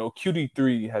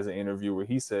 QD3 has an interview where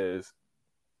he says,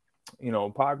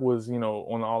 Pac was, on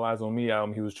the All Eyes on Me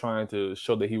album, he was trying to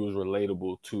show that he was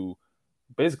relatable to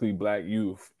basically Black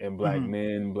youth and Black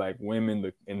men, Black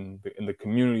women in the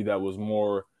community that was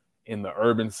more in the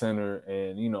urban center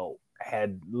and,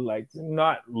 had like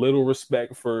not little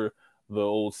respect for the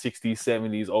old 60s,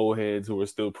 70s old heads who were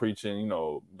still preaching,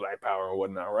 Black power and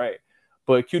whatnot, right?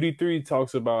 But QD3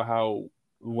 talks about how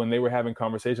when they were having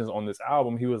conversations on this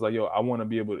album, he was like, yo, I want to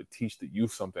be able to teach the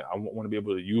youth something. I want to be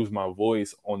able to use my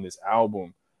voice on this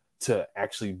album to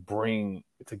actually bring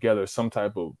together some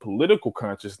type of political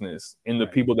consciousness in the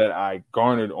people that I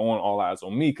garnered on All Eyes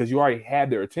on Me, because you already had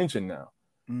their attention now.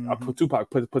 Tupac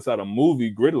puts out a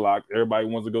movie, Gridlock, everybody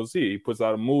wants to go see it. He puts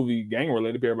out a movie, gang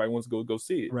related, everybody wants to go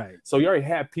see it. Right. So you already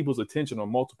have people's attention on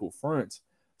multiple fronts.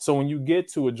 So when you get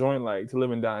to a joint like To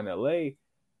Live and Die in L.A.,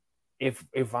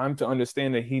 if I'm to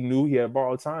understand that he knew he had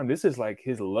borrowed time, this is like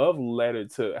his love letter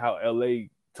to how L.A.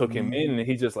 took him in, and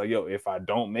he's just like, yo, if I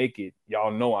don't make it,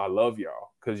 y'all know I love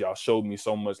y'all because y'all showed me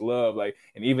so much love. Like,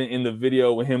 and even in the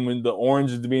video with him in the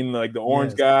orange, being like the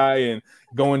orange guy and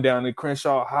going down to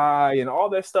Crenshaw High and all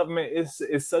that stuff, man,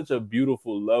 it's such a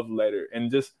beautiful love letter.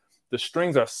 And just the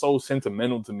strings are so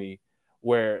sentimental to me,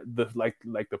 where the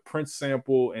like the Prince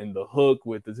sample and the hook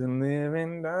with the Live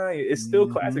and Die, it's still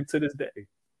classic to this day.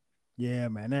 Yeah,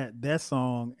 man, that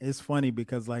song is funny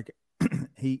because like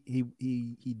he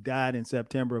died in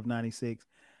September of '96.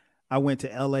 I went to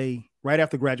LA right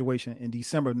after graduation in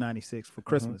December of '96 for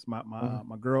Christmas. My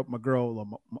girl,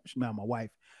 now my wife,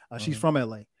 she's from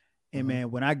LA. And man,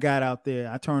 when I got out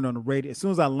there, I turned on the radio. As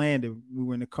soon as I landed, we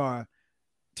were in the car,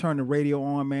 turned the radio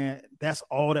on, man. That's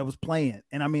all that was playing.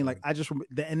 And I mean, like, I just,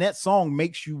 and that song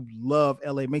makes you love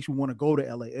LA, makes you want to go to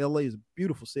LA. LA is a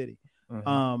beautiful city.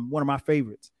 One of my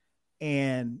favorites.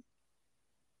 And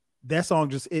that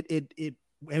song just, it,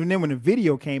 and then when the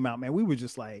video came out, man, we were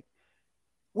just like,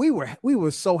 we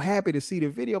were so happy to see the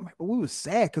video, but we were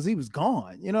sad because he was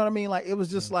gone. You know what I mean? Like, it was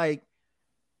just like,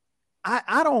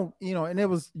 I don't, and it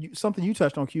was something you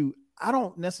touched on, Q. I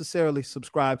don't necessarily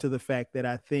subscribe to the fact that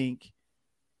I think,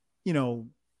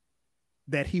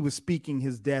 that he was speaking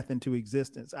his death into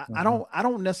existence. I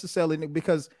don't necessarily,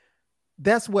 because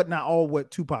that's not all what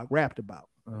Tupac rapped about.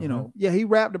 He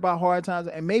rapped about hard times,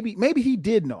 and maybe he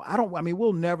did know.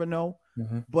 We'll never know.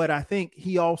 But I think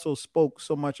he also spoke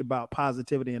so much about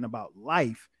positivity and about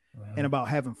life and about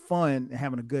having fun and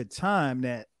having a good time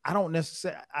that I don't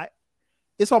necessarily,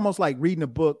 it's almost like reading a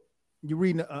book. You're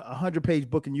reading a 100-page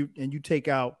book and you take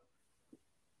out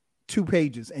 2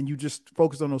 pages and you just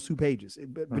focus on those 2 pages,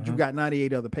 but you've got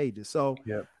 98 other pages. So,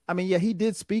 he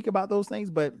did speak about those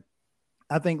things, but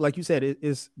I think, like you said,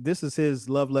 this is his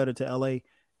love letter to LA.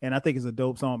 And I think it's a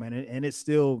dope song, man. And it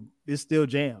still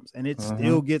jams, and it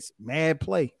still gets mad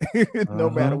play no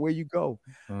matter where you go.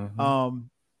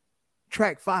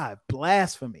 Track 5,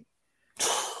 Blasphemy.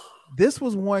 This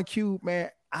was one cue,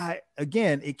 man.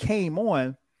 It came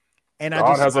on, and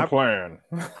God has a plan.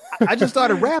 I just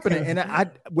started rapping it, and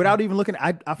I without even looking,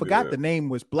 I forgot the name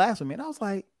was Blasphemy, and I was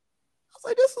like,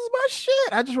 this is my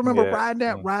shit. I just remember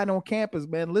riding on campus,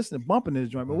 man, listening, bumping this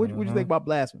joint. But what you think about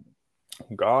Blasphemy?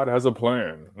 God has a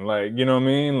plan. Like, you know what I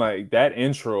mean? Like, that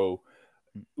intro,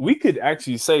 we could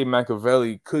actually say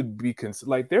Machiavelli could be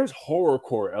like, there's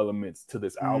horrorcore elements to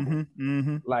this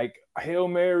album. Like Hail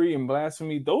Mary and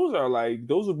Blasphemy,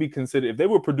 those would be considered, if they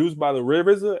were produced by the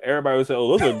RZA, everybody would say,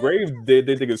 oh, those are grave they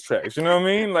think it's tracks. You know what I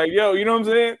mean? Like, yo, you know what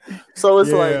I'm saying? So it's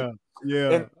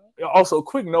And also,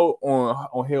 quick note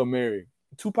on Hail Mary.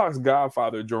 Tupac's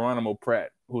godfather, Geronimo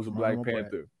Pratt, who's a Black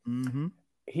Panther.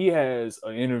 He has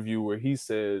an interview where he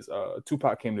says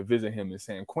Tupac came to visit him in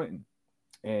San Quentin,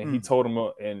 and he told him,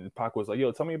 and Pac was like,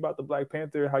 yo, tell me about the Black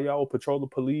Panther, how y'all will patrol the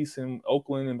police in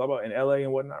Oakland and blah, blah, in LA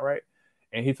and whatnot, right?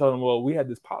 And he told him, well, we had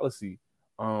this policy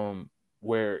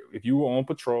where if you were on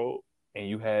patrol and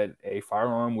you had a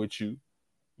firearm with you,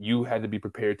 you had to be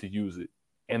prepared to use it.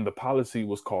 And the policy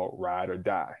was called Ride or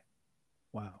Die.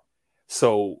 Wow.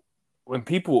 So when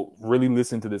people really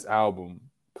listen to this album,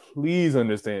 please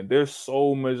understand there's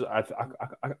so much.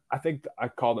 I think I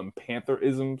call them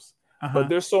Pantherisms, but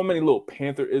there's so many little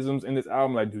Pantherisms in this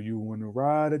album. Like, do you want to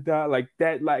ride or die? Like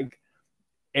that, like.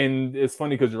 And it's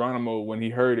funny because Geronimo, when he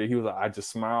heard it, he was like, I just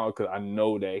smiled because I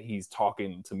know that he's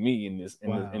talking to me in this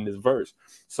in this verse.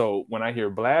 So when I hear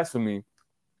blasphemy,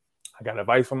 I got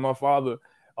advice from my father.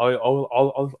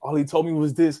 All he told me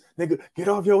was this, nigga, get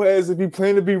off your ass if you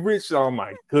plan to be rich. Oh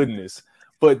my goodness.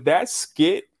 But that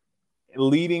skit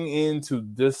leading into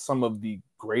just some of the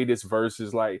greatest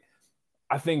verses, like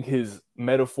I think his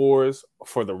metaphors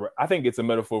I think it's a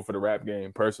metaphor for the rap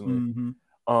game personally.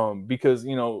 Because,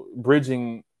 you know,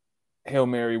 bridging Hail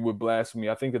Mary with Blasphemy,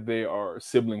 I think that they are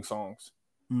sibling songs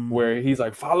where he's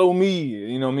like, follow me.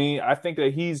 You know what I mean? I think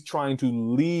that he's trying to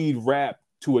lead rap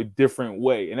to a different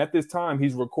way. And at this time,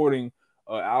 he's recording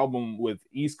an album with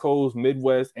East Coast,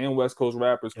 Midwest, and West Coast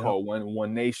rappers called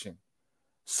One Nation.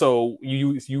 So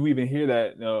you even hear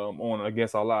that on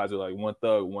Against Our Lives, like One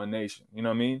Thug, One Nation. You know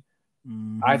what I mean?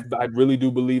 I really do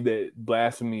believe that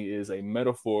Blasphemy is a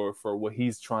metaphor for what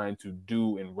he's trying to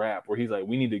do in rap, where he's like,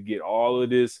 we need to get all of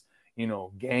this, you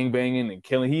know, gang banging and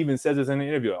killing. He even says this in the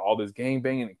interview, all this gang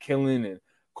banging and killing and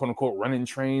quote unquote running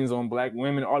trains on black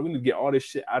women. We need to get all this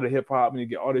shit out of hip hop. We need to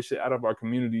get all this shit out of our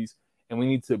communities, and we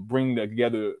need to bring that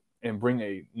together and bring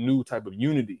a new type of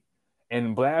unity.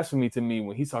 And Blasphemy, to me,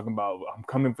 when he's talking about I'm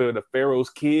coming for the Pharaoh's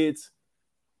kids,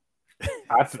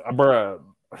 bruh.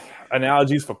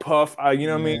 Analogies for Puff, you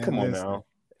know what I mean? Come on now.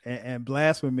 And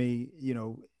Blasphemy, you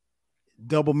know,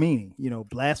 double meaning, you know,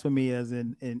 blasphemy as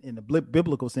in the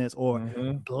biblical sense, or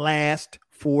blast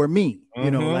for me,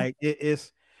 you know, like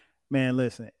it's, man,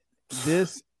 listen,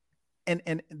 this,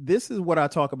 and this is what I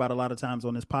talk about a lot of times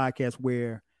on this podcast,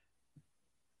 where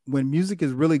when music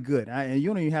is really good, and you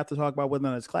don't even have to talk about whether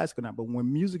or not it's classic or not, but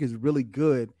when music is really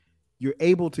good, you're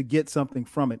able to get something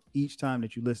from it each time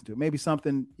that you listen to it. Maybe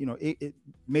something, you know,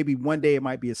 maybe one day it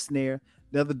might be a snare.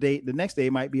 The next day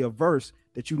it might be a verse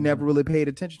that you never really paid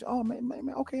attention to. Oh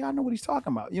man, okay, I know what he's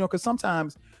talking about. You know, because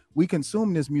sometimes we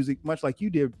consume this music much like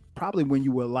you did, probably when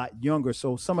you were a lot younger.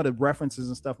 So some of the references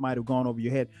and stuff might have gone over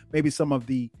your head. Maybe some of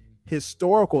the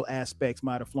historical aspects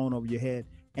might have flown over your head.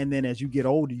 And then as you get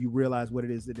older, you realize what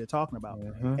it is that they're talking about.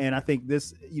 And I think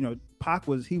this, you know, Pac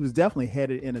was definitely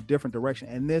headed in a different direction.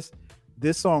 And this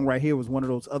song right here was one of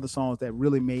those other songs that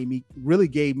really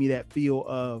gave me that feel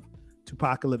of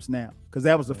Tupacalypse Now. Because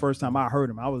that was the first time I heard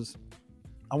him. I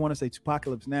want to say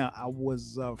Tupacalypse Now. I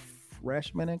was a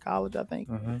freshman in college, I think.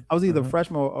 I was either a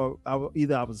freshman or I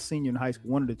was a senior in high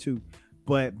school, one of the two.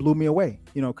 But blew me away,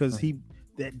 you know, because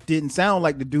that didn't sound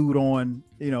like the dude on,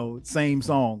 you know, same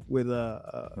song with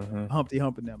Humpty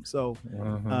Hump and them. So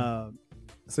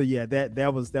so yeah,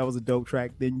 that was a dope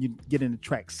track. Then you get into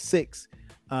track 6,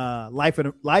 Life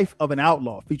of an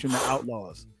Outlaw, featuring the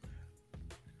Outlaws.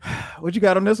 What you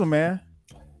got on this one, man?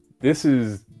 This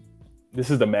is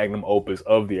the magnum opus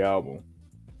of the album.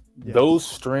 Yes. Those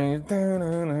strings,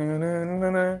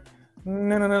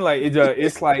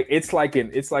 like it's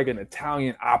like an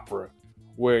Italian opera,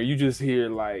 where you just hear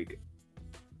like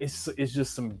it's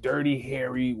just some dirty,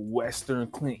 hairy Western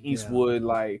Clint Eastwood.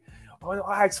 Like,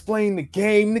 I explained the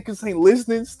game, niggas ain't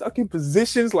listening, stuck in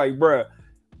positions. Like, bruh,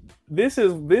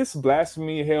 this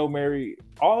Blasphemy, Hail Mary,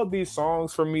 all of these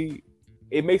songs for me,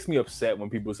 it makes me upset when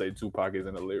people say Tupac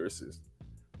isn't a lyricist,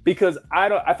 because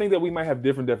I think that we might have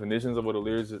different definitions of what a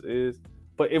lyricist is,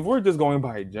 but if we're just going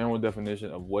by a general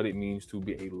definition of what it means to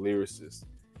be a lyricist,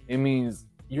 it means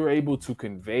you're able to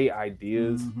convey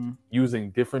ideas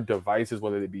using different devices,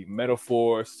 whether it be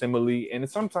metaphor, simile, and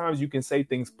sometimes you can say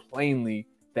things plainly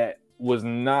that was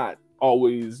not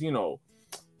always, you know,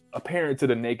 apparent to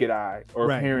the naked eye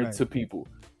or apparent to people.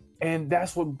 And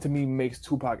that's what, to me, makes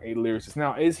Tupac a lyricist.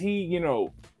 Now, is he, you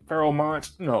know, Pharoah Monch?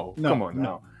 No, come on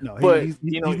now. No, but he's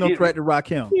no threat to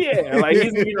Rakim. Yeah, like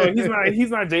he's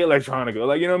not Jay Electronica.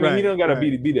 Like, you know what I mean? He don't gotta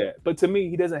be that. But to me,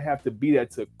 he doesn't have to be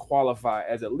that to qualify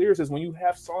as a lyricist. When you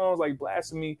have songs like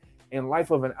Blasphemy and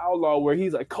Life of an Outlaw, where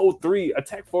he's like, Code 3,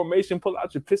 attack formation, pull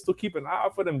out your pistol, keep an eye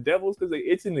out for them devils because they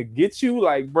itching to get you.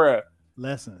 Like, bruh.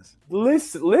 Lessons.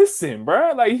 Listen,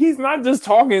 bro. Like, he's not just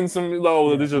talking some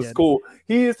this is cool.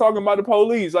 He is talking about the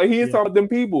police. Like, he is talking about them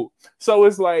people. So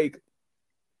it's like,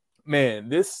 man,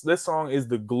 this song is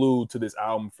the glue to this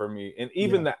album for me. And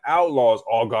even the Outlaws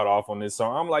all got off on this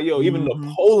song. I'm like, yo, even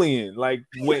Napoleon like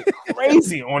went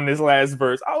crazy on this last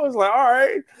verse. I was like, all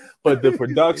right, but the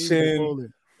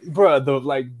production. Bro,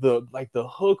 the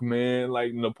hook, man,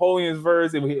 like Napoleon's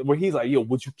verse, where he's like, "Yo,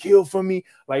 would you kill for me?"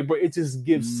 Like, bro, it just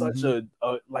gives such a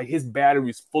like his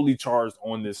battery's fully charged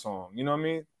on this song. You know what I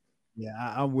mean?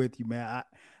 Yeah, I'm with you, man.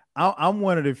 I'm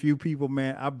one of the few people,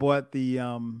 man. I bought the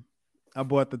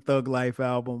Thug Life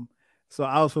album, so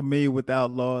I was familiar with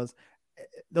Outlaws.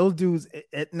 Those dudes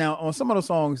now on some of the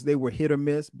songs they were hit or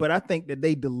miss, but I think that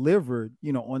they delivered,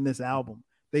 on this album.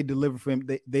 They delivered for him.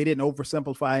 They didn't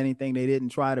oversimplify anything. They didn't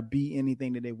try to be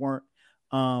anything that they weren't.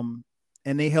 And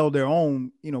they held their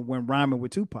own, when rhyming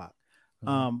with Tupac.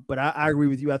 But I agree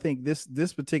with you. I think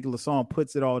this particular song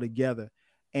puts it all together.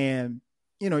 And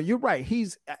you're right.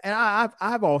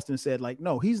 I've often said, like,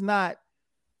 no, he's not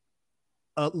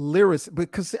a lyricist,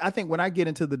 because I think when I get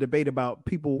into the debate about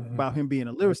people about him being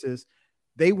a lyricist,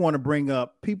 people want to bring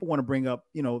up,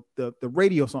 the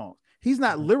radio songs. He's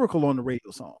not lyrical on the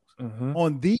radio songs.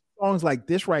 On these songs like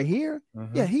this right here,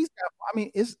 yeah, he's got, I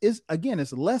mean,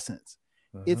 it's lessons.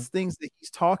 It's things that he's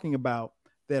talking about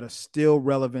that are still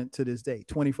relevant to this day,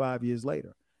 25 years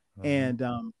later. And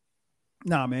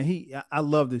nah, man, I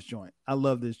love this joint.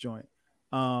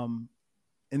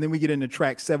 And then we get into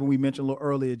track 7 we mentioned a little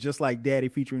earlier, Just Like Daddy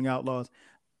featuring Outlaws.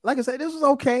 Like I said, this was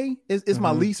okay. It's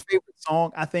my least favorite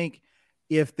song. I think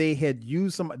if they had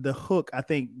used the hook, I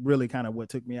think really kind of what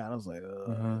took me out. I was like,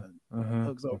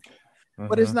 hook's okay.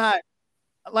 But it's not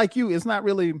like you. It's not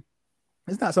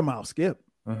something I'll skip.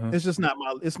 It's just not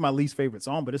it's my least favorite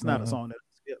song, but it's not a song that I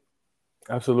skip.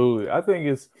 Absolutely. I think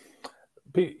it's,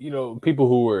 people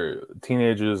who were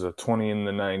teenagers or 20 in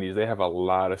the 90s, they have a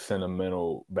lot of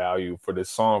sentimental value for this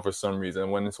song for some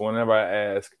reason. Whenever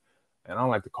I ask, and I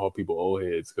don't like to call people old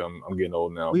heads because I'm getting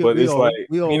old now, but it's like,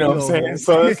 you know what I'm saying?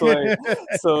 So it's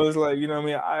like, you know what I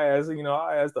mean? I ask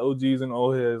the OGs and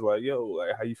old heads, like, yo,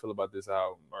 like, how you feel about this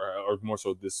album or more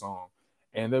so this song?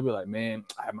 And they'll be like, man,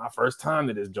 I had my first time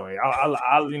to this joint.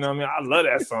 I you know what I mean? I love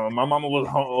that song. My mama was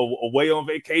away on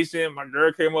vacation. My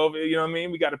girl came over, you know what I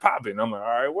mean? We got it popping. I'm like, all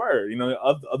right, word.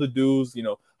 Other dudes,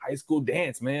 high school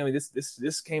dance, man.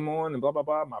 This came on and blah, blah,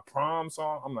 blah. My prom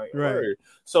song. I'm like, right. Word.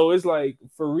 So it's like,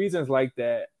 for reasons like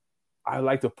that, I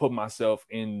like to put myself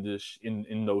in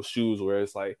in those shoes where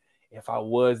it's like, if I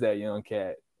was that young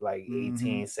cat, like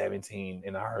 18, 17,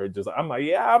 and I heard I'm like,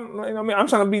 yeah, I'm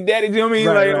trying to be daddy, you know what I mean?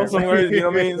 Right, somewhere, you know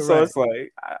what I mean? So right. it's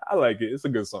like, I like it. It's a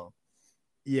good song.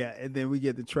 Yeah, and then we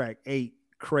get the track 8,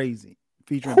 Crazy,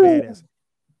 featuring Badass.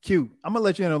 Q, I'm gonna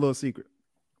let you in a little secret.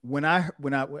 When I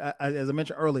as I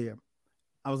mentioned earlier,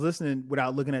 I was listening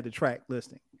without looking at the track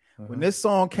listing. When this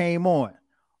song came on,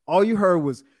 all you heard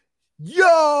was,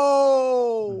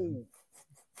 yo!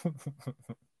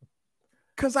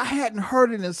 Because I hadn't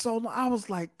heard it in so long. I was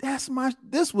like, this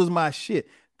was my shit.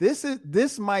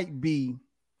 This might be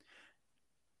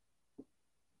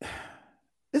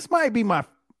my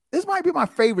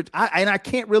favorite. I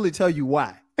can't really tell you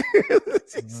why.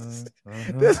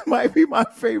 This might be my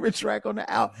favorite track on the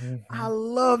album. I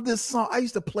love this song. I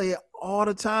used to play it all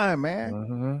the time,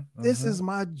 man. This is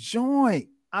my joint.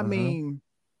 I mean,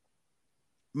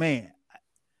 man,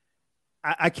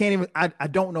 I can't even, I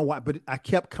don't know why, but I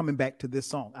kept coming back to this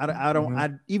song. I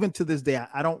don't even to this day,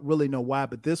 I don't really know why,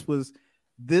 but this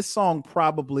song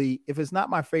probably, if it's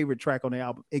not my favorite track on the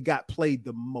album, it got played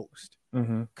the most.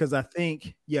 Because I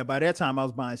think, by that time I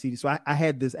was buying CD, so I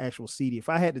had this actual CD. If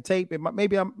I had the tape,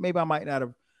 maybe I might not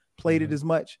have played it as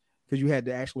much because you had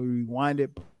to actually rewind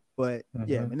it. But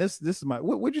yeah, man, this is my.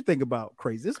 What'd you think about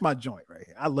Crazy? This is my joint right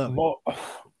here. I love it.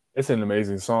 It's an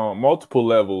amazing song, multiple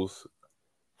levels.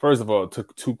 First of all,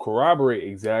 to corroborate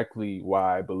exactly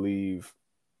why I believe,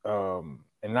 and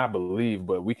not believe,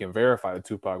 but we can verify that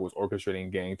Tupac was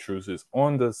orchestrating gang truces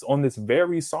on this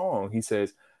very song. He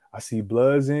says, I see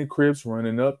Bloods and Crips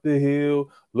running up the hill,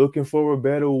 looking for a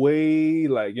better way.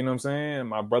 Like, you know what I'm saying?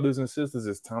 My brothers and sisters,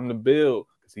 it's time to build.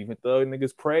 Because even thug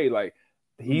niggas pray. Like,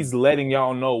 he's letting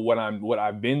y'all know what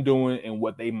I've been doing and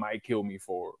what they might kill me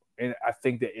for. And I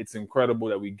think that it's incredible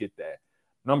that we get that.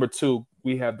 Number 2,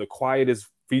 we have the quietest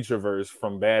feature verse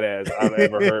from Badass I've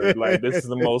ever heard. Like, this is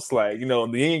the most, like, the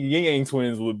Ying Yang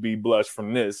Twins would be blushed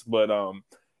from this. But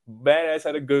Badass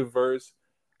had a good verse.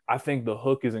 I think the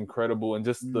hook is incredible, and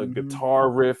just the guitar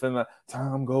riff and the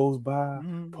time goes by,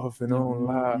 puffing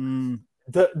on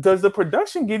live. Does the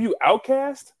production give you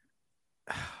Outkast?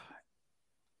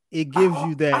 It gives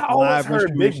you that I live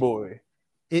heard Big Boy.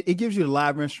 It gives you the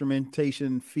live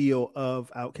instrumentation feel of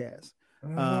Outkast.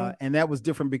 And that was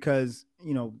different because,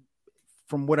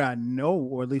 from what I know,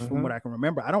 or at least from what I can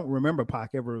remember, I don't remember Pac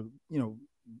ever,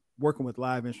 working with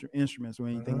live instruments or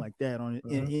anything like that on it.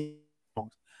 In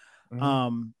songs.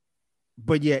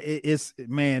 But yeah, this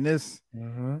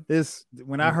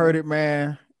when I heard it,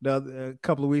 man, a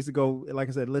couple of weeks ago, like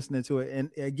I said, listening to it,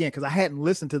 and again, because I hadn't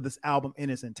listened to this album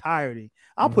in its entirety,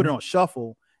 I'll put it on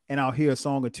shuffle and I'll hear a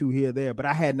song or two here or there. But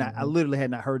I literally had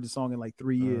not heard the song in like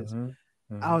 3 years.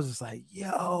 I was just like,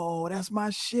 yo, that's my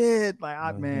shit.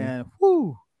 Like, man,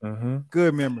 whoo,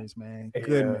 good memories, man.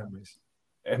 Good memories.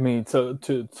 I mean,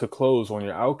 to close on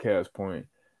your Outkast point,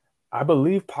 I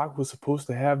believe Pac was supposed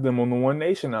to have them on the One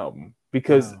Nation album,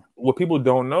 because what people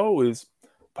don't know is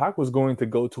Pac was going to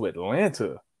go to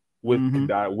Atlanta with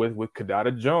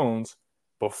Kadada Jones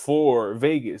before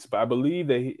Vegas. But I believe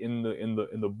that in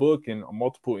the book and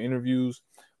multiple interviews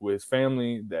with his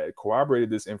family that corroborated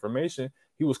this information,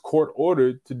 he was court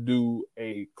ordered to do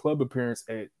a club appearance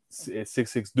at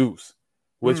 66 Deuce,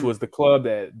 which was the club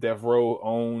that Death Row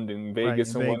owned in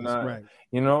Vegas and whatnot. Right.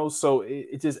 You know, so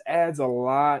it just adds a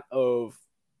lot of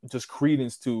just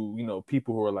credence to, you know,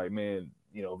 people who are like, man,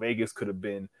 you know, Vegas could have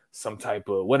been some type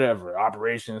of whatever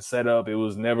operation set up. He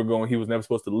was never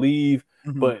supposed to leave.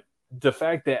 But the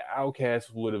fact that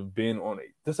Outkast would have been on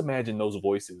it, just imagine those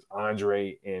voices,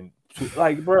 Andre and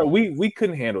like, bro, we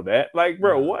couldn't handle that. Like,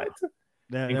 bro, what?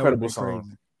 Incredible song.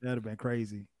 Crazy. That'd have been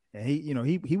crazy. And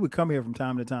he would come here from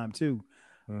time to time too.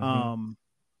 Then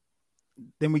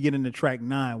we get into track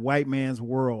 9, White Man's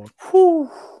World.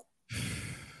 Whew.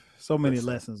 So many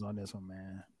lessons on this one,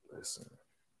 man. Listen,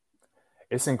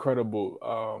 it's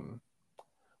incredible.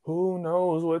 Who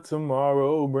knows what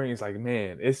tomorrow brings? Like,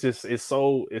 man, it's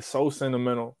so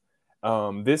sentimental.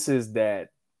 This is that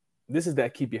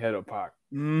keep your head up, Pac.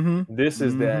 This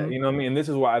is that, you know what I mean? And this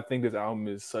is why I think this album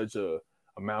is such a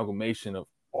amalgamation of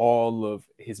all of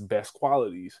his best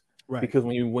qualities. Right. Because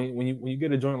when you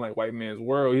get a joint like White Man's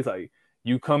World, he's like,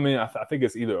 you come in, I think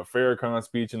it's either a Farrakhan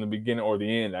speech in the beginning or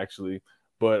the end, actually.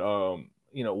 But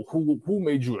you know, who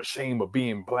made you ashamed of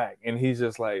being black? And he's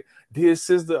just like, dear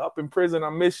sister, up in prison, I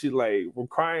miss you. Like, we're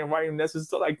crying, writing messages.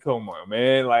 So like, come on,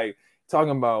 man. Like,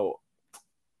 talking about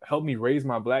help me raise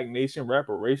my black nation,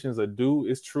 reparations are due.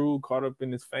 It's true, caught up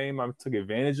in his fame, I took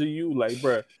advantage of you. Like,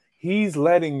 bro, he's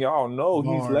letting y'all know.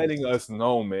 Bars. He's letting us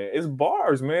know, man. It's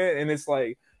bars, man. And it's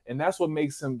like, and that's what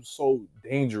makes him so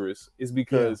dangerous, is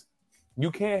because you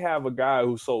can't have a guy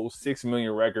who sold 6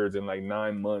 million records in like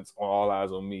 9 months on All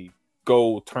Eyes on Me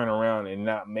go turn around and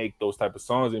not make those type of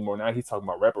songs anymore. Now he's talking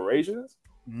about reparations.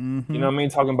 You know what I mean?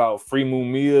 Talking about free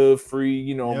Mumia, free,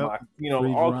 you know,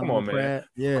 come on, man.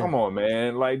 Yeah. Come on,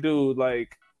 man. Like, dude,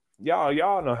 like,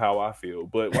 y'all know how I feel,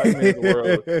 but White Man's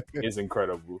World is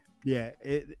incredible. Yeah.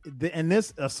 And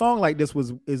a song like this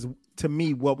is to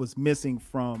me what was missing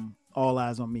from All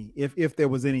Eyes on Me, if there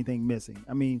was anything missing.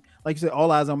 I mean, like you said,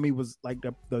 All Eyes on Me was like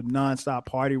the nonstop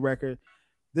party record.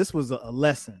 This was a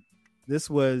lesson. This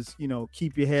was, you know,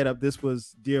 keep your head up. This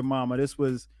was Dear Mama. This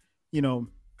was, you know,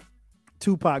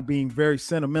 Tupac being very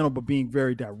sentimental, but being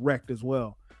very direct as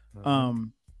well. I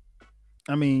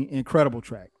mean, incredible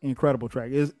track.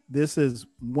 This is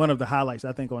one of the highlights,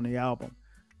 I think, on the album.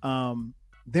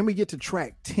 Then we get to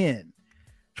track 10.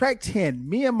 Track 10,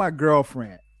 Me and My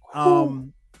Girlfriend.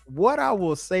 What I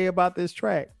will say about this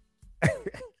track,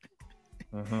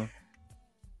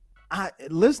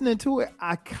 listening to it,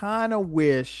 I kind of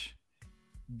wish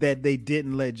that they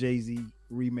didn't let Jay-Z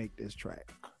remake this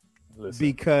track. Listen.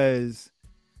 Because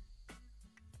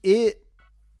it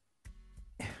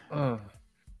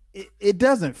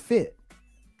doesn't fit.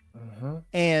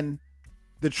 And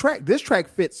this track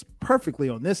fits perfectly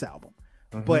on this album.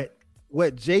 But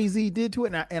what Jay-Z did to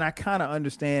it, and I kind of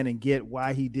understand and get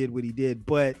why he did what he did,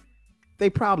 but they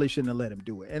probably shouldn't have let him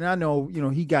do it. And I know, you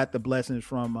know, he got the blessings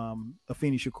from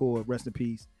Afeni Shakur, rest in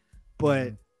peace.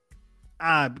 But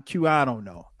I don't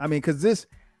know. I mean, because this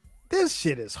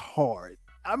shit is hard.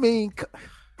 I mean,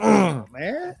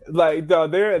 man. Like,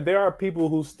 there are people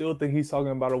who still think he's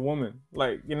talking about a woman.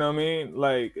 Like, you know what I mean?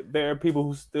 Like, there are people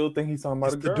who still think he's talking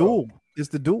about a girl. It's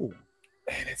the duel.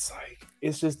 And it's like,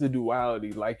 it's just the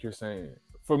duality, like you're saying.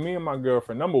 For Me and My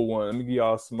Girlfriend, number one, let me give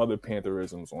y'all some other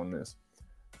Pantherisms on this.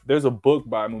 There's a book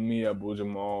by Mumia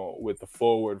Abu-Jamal with the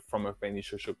foreword from Afeni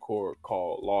Shakur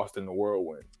called Lost in the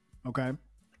Whirlwind. Okay.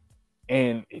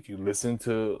 And if you listen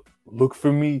to Look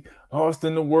for Me, Lost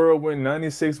in the Whirlwind,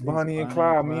 96, Bonnie and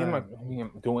Clyde, me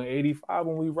and doing 85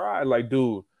 when we ride. Like,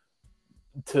 dude,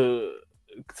 to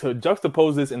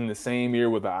juxtapose this in the same year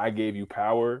with I Gave You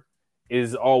Power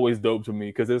is always dope to me,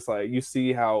 because it's like you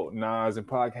see how Nas and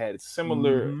Pac had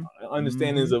similar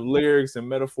understandings of lyrics and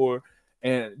metaphor,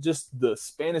 and just the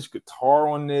Spanish guitar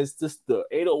on this, just the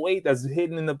 808 that's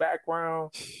hidden in the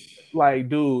background. Like,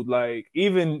 dude, like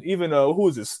even who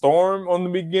is it, Storm on the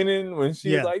beginning when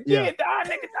she's like, die, nigga,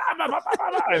 die,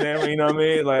 and then, you know what I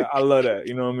mean? Like, I love that.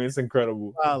 You know what I mean? It's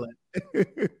incredible. Solid.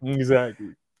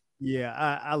 Exactly.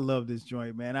 Yeah, I love this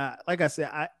joint, man. Like I said,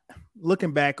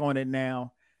 looking back on it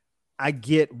now, I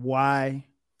get why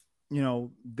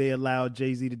they allowed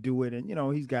Jay-Z to do it, and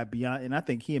he's got Beyonce, and I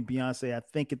think he and Beyonce, I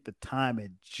think at the time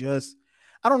had just,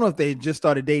 I don't know if they had just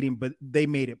started dating, but they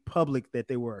made it public that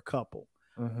they were a couple.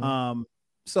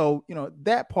 So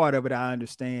that part of it I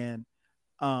understand.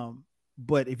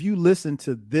 But if you listen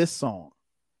to this song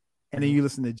and then you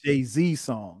listen to Jay-Z's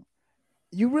song,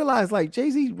 you realize like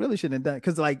Jay-Z really shouldn't have done it,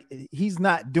 because like he's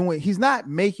not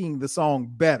making the song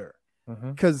better,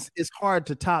 because it's hard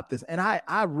to top this. And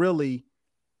I really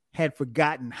had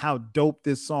forgotten how dope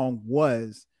this song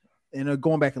was. And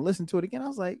going back and listening to it again, I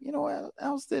was like, I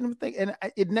was sitting thinking, and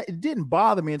it didn't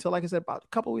bother me until, like I said, about a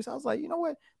couple of weeks. I was like, you know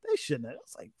what? They shouldn't have. I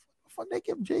was like, fuck, they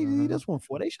give Jay-Z this one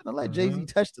for. They shouldn't have let Jay-Z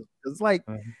touch this. It's like,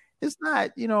 it's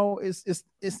not,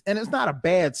 and it's not a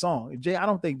bad song. I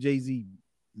don't think Jay-Z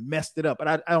messed it up, but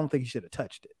I don't think he should have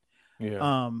touched it.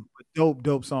 Yeah.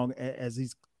 Dope song as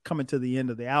he's coming to the end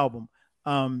of the album.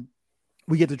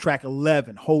 We get to track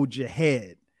 11, Hold Your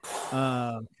Head.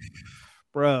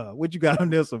 Bruh, what you got on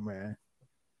this one, man?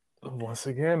 Once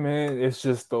again, man, it's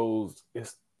just those.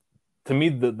 It's, to me,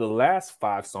 the last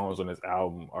 5 songs on this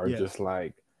album are just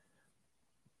like,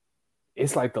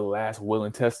 it's like the last will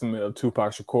and testament of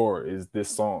Tupac Shakur is this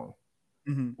song,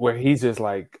 where he's just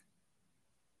like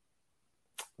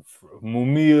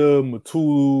Mumia,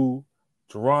 Mutulu,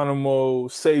 Geronimo,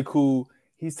 Sekou.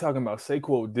 He's talking about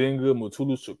Sekou Odinga,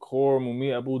 Mutulu Shakur,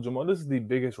 Mumia Abu-Jamal. This is the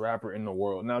biggest rapper in the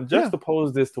world. Now,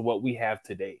 juxtapose this to what we have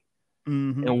today,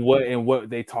 and what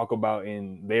they talk about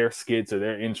in their skits or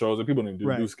their intros. Or people don't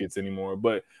do skits anymore,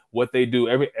 but what they do,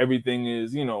 everything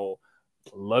is,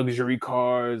 luxury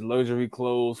cars, luxury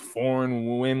clothes,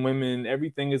 foreign women.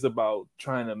 Everything is about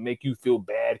trying to make you feel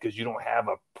bad because you don't have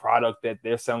a product that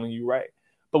they're selling you right.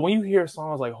 But when you hear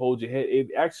songs like Hold Your Head,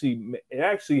 it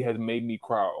actually has made me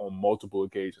cry on multiple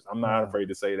occasions. I'm not afraid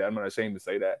to say that. I'm not ashamed to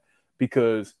say that,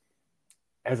 because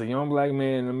as a young black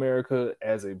man in America,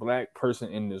 as a black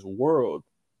person in this world,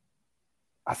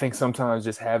 I think sometimes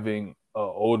just having an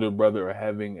older brother or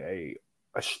having a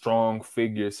strong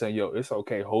figure saying, yo, it's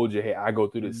okay, hold your head. I go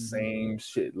through the same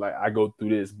shit. Like, I go through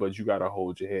this, but you got to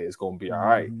hold your head. It's going to be all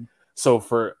right. So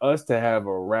for us to have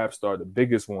a rap star, the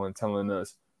biggest one, telling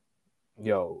us,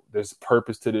 yo, there's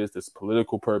purpose to this, there's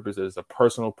political purpose, there's a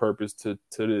personal purpose to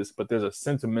this, but there's a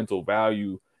sentimental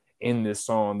value in this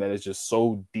song that is just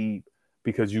so deep,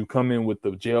 because you come in with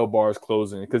the jail bars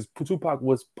closing, because Tupac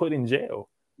was put in jail.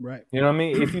 Right. You know what I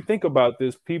mean? If you think about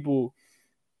this, people,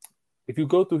 if you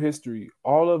go through history,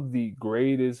 all of the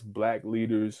greatest black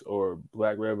leaders or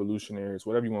black revolutionaries,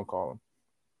 whatever you want to call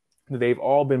them, they've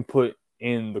all been put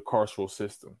in the carceral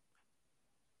system.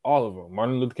 All of them.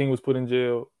 Martin Luther King was put in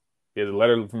jail. He has a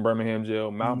letter from Birmingham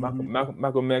jail.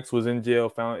 Malcolm X was in jail,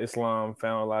 found Islam,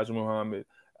 found Elijah Muhammad.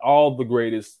 All the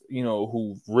greatest,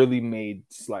 who really made,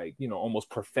 like, almost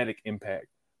prophetic impact.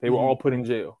 They were all put in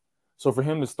jail. So for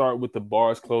him to start with the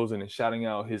bars closing and shouting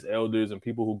out his elders and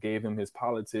people who gave him his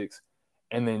politics,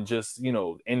 and then just,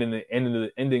 ending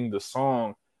the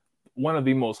song, one of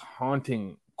the most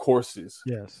haunting courses.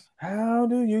 Yes. How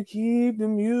do you keep the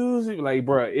music? Like,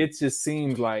 bro, it just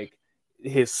seems like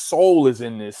his soul is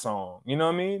in this song. You know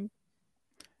what I mean?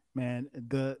 Man,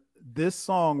 this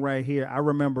song right here,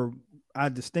 I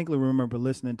distinctly remember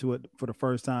listening to it for the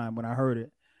first time when I heard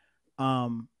it.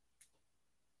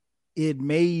 It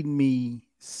made me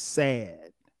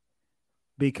sad,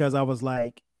 because I was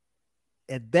like,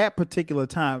 at that particular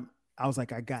time, I was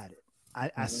like, I got it.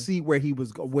 I see where he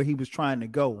was trying to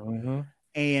go.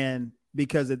 And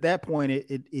because at that point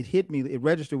it hit me, it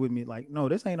registered with me like, no,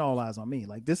 this ain't all eyes on me.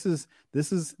 Like, this is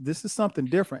something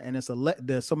different. And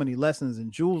there's so many lessons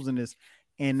and jewels in this.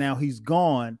 And now he's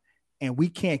gone and we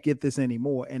can't get this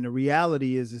anymore. And the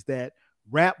reality is that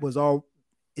rap was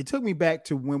it took me back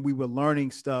to when we were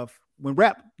learning stuff, when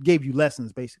rap gave you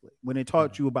lessons, basically, when they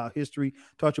taught you about history,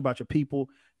 taught you about your people,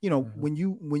 when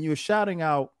you're shouting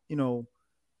out,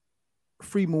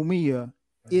 Free Mumia,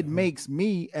 it makes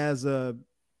me, as a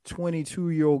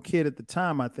 22-year-old kid at the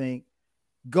time, I think,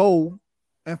 go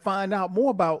and find out more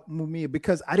about Mumia,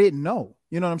 because I didn't know,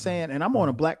 you know what I'm saying? And I'm on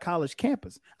a black college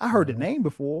campus. I heard the name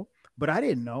before, but I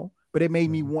didn't know, but it made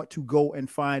me want to go and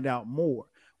find out more.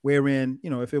 Wherein,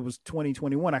 if it was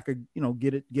 2021, I could,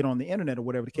 get on the internet or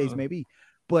whatever the case may be.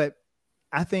 But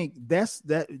I think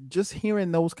that just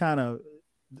hearing those kind of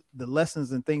the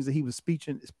lessons and things that he was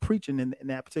preaching in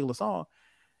that particular song,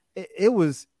 I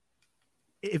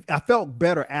felt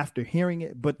better after hearing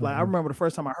it. But like, I remember the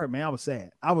first time I heard, man, I was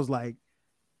sad. I was like,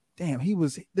 damn,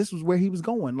 this was where he was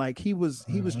going. Like, he was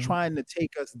trying to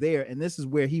take us there, and this is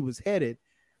where he was headed,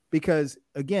 because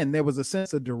again, there was a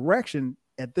sense of direction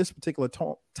at this particular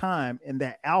time in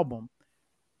that album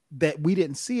that we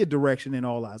didn't see a direction in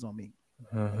All Eyes on Me.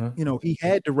 You know, he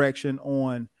had direction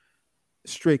on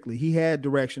Strictly. He had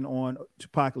direction on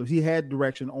Apocalypse. He had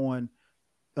direction on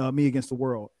Me Against the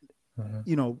World.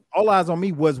 You know, All Eyes on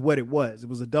Me was what it was. It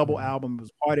was a double album. It was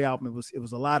a party album. It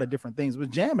was a lot of different things. It was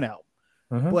a jamming album,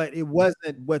 but it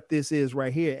wasn't what this is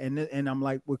right here. And I'm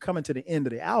like, we're coming to the end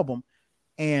of the album,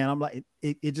 and I'm like,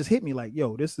 it just hit me like,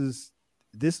 yo, this is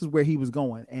where he was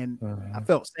going, and I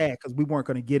felt sad because we weren't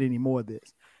going to get any more of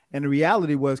this. And the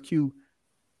reality was, Q,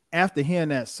 after hearing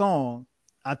that song,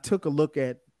 I took a look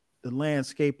at the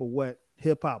landscape of what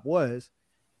hip hop was,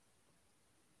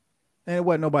 and it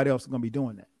wasn't nobody else going to be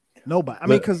doing that. Nobody. I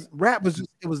mean, because rap was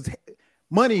it was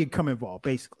money come involved,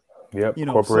 basically. Yep. You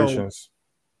know, corporations.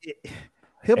 So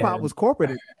hip hop was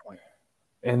corporate at that point.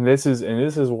 And this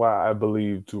is why I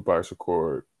believe Tupac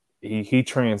Shakur, he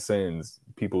transcends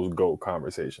people's GOAT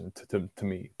conversation to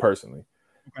me personally,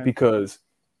 because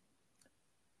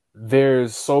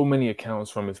there's so many accounts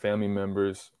from his family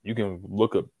members. You can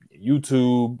look up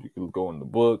YouTube, you can go in the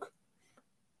book.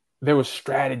 There was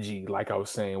strategy, like I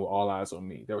was saying, with All Eyes on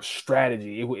Me. There was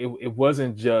strategy. It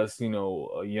wasn't just, you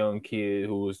know, a young kid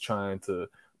who was trying to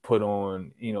put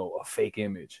on, you know, a fake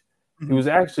image. He was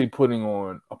actually putting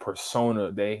on a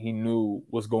persona that he knew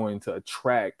was going to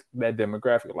attract that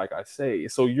demographic, like I say.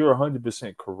 So you're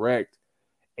 100% correct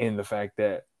in the fact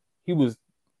that he was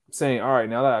saying, all right,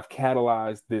 now that I've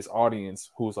catalyzed this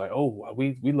audience who's like, oh,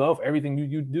 we love everything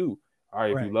you do. All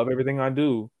right, if you love everything I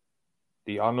do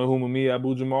y'all know who Mumia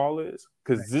Abu-Jamal is?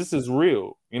 Because this is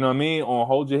real. You know what I mean? On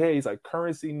Hold Your Head, he's like,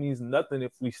 currency means nothing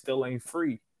if we still ain't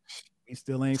free. We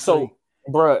still ain't free. So,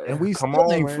 bruh, and we come still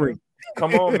on, ain't man. free.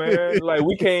 Come on, man. Like,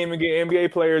 we can't even get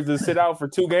NBA players to sit out for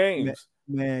 2 games.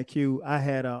 Man, Q, I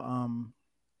had a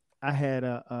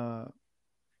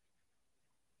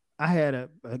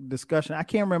discussion. I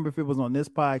can't remember if it was on this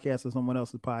podcast or someone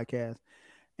else's podcast.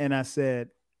 And I said,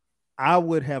 I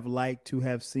would have liked to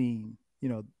have seen, you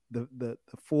know, the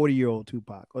 40-year-old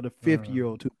Tupac or the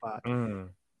 50-year-old Tupac.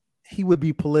 He would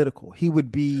be political. He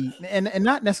would be, and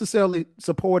not necessarily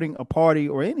supporting a party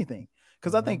or anything.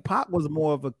 Because I think Pac was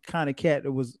more of a kind of cat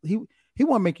that was, he want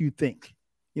to make you think.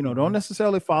 You know, don't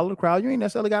necessarily follow the crowd. You ain't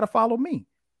necessarily got to follow me.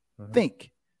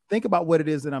 Think about what it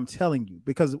is that I'm telling you,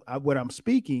 because what I'm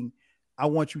speaking, I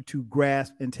want you to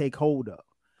grasp and take hold of.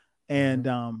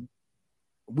 And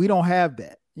we don't have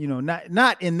that, you know,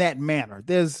 not in that manner.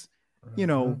 There's, you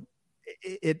know,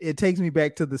 it takes me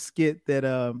back to the skit that,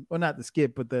 well, not the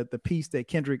skit, but the piece that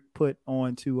Kendrick put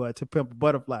on to Pimp a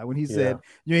Butterfly when he said,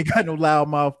 you ain't got no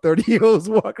loudmouth 30-year-olds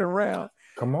walking around.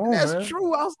 Come on, and that's man.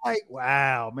 true. I was like,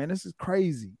 wow, man, this is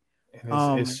crazy.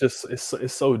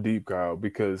 It's so deep, Kyle,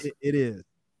 because it is.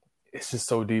 It's just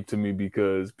so deep to me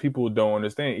because people don't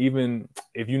understand. Even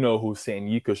if you know who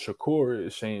Sanyika Shakur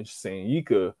is,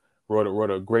 Sanyika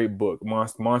wrote a great book,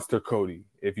 Monster Cody.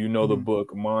 If you know the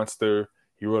book Monster,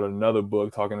 he wrote another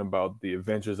book talking about the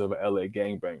adventures of an LA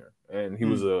gangbanger, and he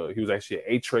was actually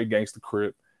an 8-tray gangster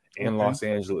crip in Los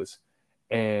Angeles,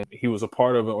 and he was a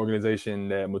part of an organization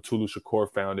that Mutulu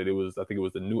Shakur founded. I think it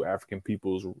was the New African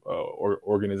People's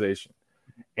Organization,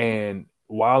 and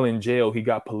while in jail, he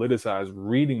got politicized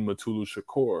reading Mutulu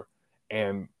Shakur,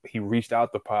 and he reached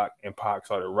out to Pac, and Pac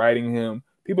started writing him.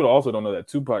 People also don't know that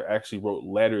Tupac actually wrote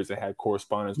letters and had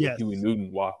correspondence with Huey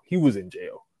Newton while he was in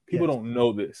jail. People don't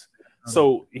know this.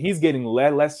 So he's getting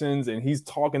lessons, and he's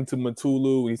talking to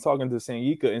Mutulu, he's talking to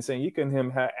Sanyika, and Sanyika and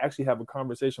him actually have a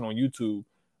conversation on YouTube.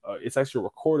 It's actually a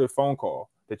recorded phone call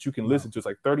that you can listen to. It's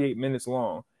like 38 minutes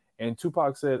long. And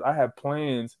Tupac says, I have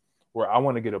plans where I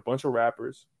want to get a bunch of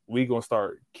rappers. We're going to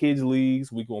start kids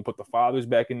leagues. We're going to put the fathers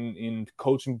back in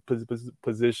coaching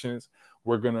positions.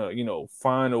 We're going to,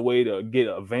 find a way to get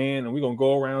a van, and we're going to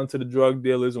go around to the drug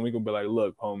dealers, and we're going to be like,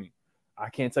 look, homie, I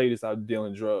can't tell you this out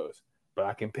dealing drugs, but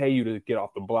I can pay you to get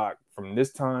off the block from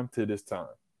this time to this time.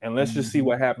 And let's just see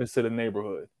what happens to the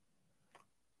neighborhood.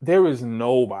 There is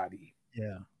nobody.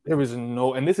 Yeah. There is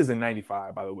no, and this is in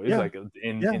 95, by the way. It's like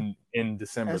in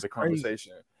December, That's the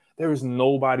conversation. crazy. There is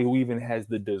nobody who even has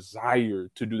the desire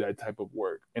to do that type of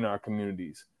work in our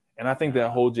communities. And I think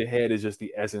that Hold Your Head is just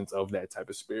the essence of that type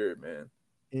of spirit, man.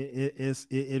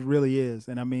 It really is.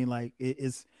 And I mean, like,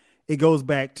 it goes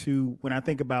back to when I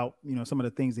think about, some of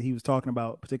the things that he was talking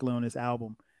about, particularly on this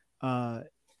album.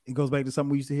 It goes back to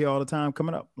something we used to hear all the time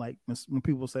coming up. Like when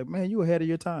people say, man, you ahead of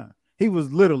your time. He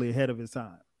was literally ahead of his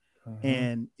time.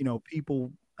 And,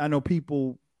 I know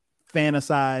people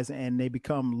fantasize and they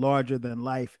become larger than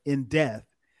life in death,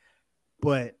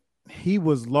 but he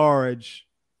was large.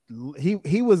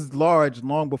 He was large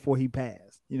long before he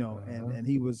passed, and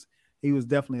he was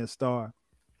definitely a star.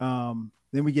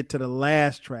 Then we get to the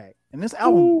last track, and this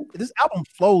album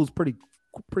flows pretty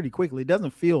quickly. It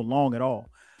doesn't feel long at all.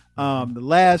 The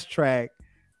last track,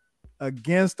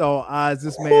 Against All Odds,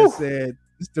 this man said,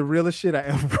 "It's the realest shit I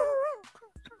ever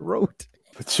wrote."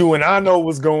 But you and I know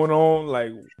what's going on.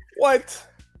 Like, what?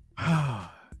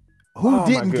 Who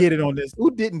didn't get it on this? Who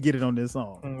didn't get it on this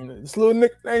song? This little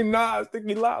nickname Nas, think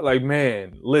he loud. Like,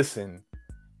 man, listen.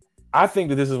 I think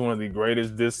that this is one of the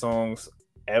greatest diss songs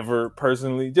ever,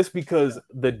 personally, just because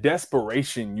the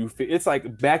desperation you feel. It's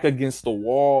like back against the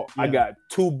wall. Yeah. I got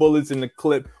 2 bullets in the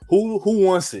clip. Who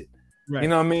wants it? Right. You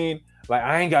know what I mean? Like,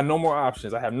 I ain't got no more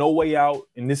options. I have no way out,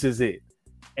 and this is it.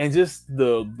 And just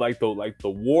the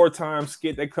wartime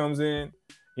skit that comes in.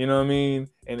 You know what I mean?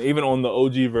 And even on the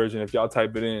OG version, if y'all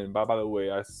type it in, by the way,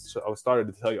 I started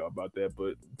to tell y'all about that,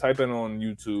 but type in on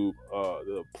YouTube,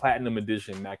 the Platinum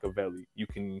Edition Machiavelli. You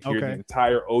can hear the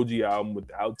entire OG album with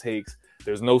the outtakes.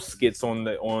 There's no skits on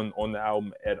the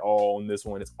album at all on this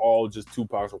one. It's all just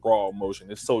Tupac's raw emotion.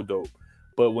 It's so dope.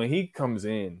 But when he comes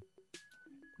in,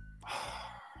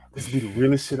 this be the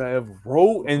realest shit I ever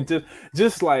wrote, and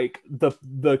just like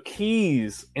the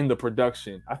keys in the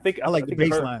production. I like the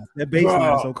bass line. That bass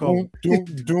line is so cool.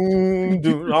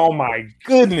 Oh my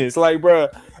goodness, like, bro.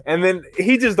 And then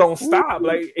he just don't stop.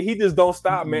 Like, he just don't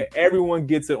stop, man. Everyone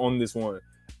gets it on this one.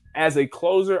 As a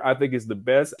closer, I think it's the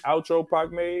best outro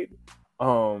Pac made.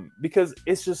 Because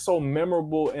it's just so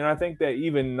memorable, and I think that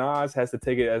even Nas has to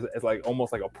take it as like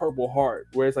almost like a Purple Heart,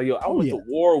 where it's like, yo, I went to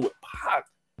war with Pac.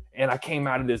 And I came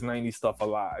out of this 90s stuff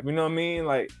alive. You know what I mean?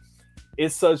 Like, I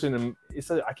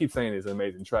keep saying it's an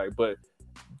amazing track, but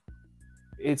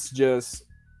it's just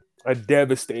a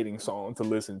devastating song to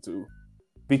listen to,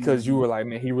 because you were like,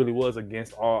 man, he really was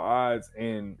against all odds,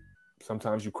 and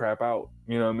sometimes you crap out.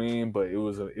 You know what I mean? But it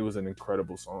was an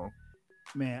incredible song.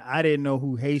 Man, I didn't know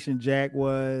who Haitian Jack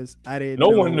was. No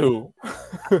one knew.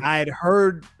 I'd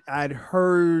heard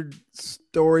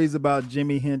stories about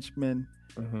Jimmy Henchman.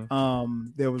 Mm-hmm.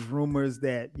 There was rumors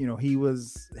that, you know, he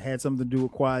had something to do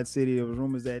with Quad City. There was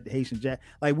rumors that Haitian Jack,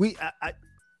 like, we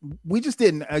just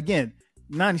didn't. Again,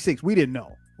 96, we didn't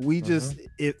know. We just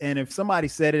if somebody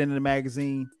said it in the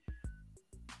magazine,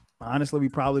 honestly, we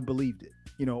probably believed it,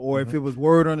 you know. Or if it was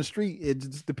word on the street, it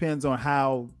just depends on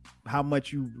how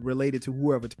much you related to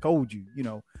whoever told you, you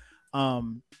know.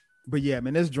 But yeah,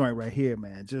 man, this joint right here,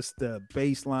 man, just the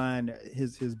bass line,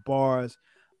 his bars.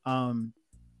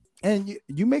 And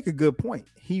you make a good point.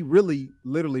 He really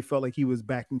literally felt like he was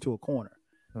backed into a corner.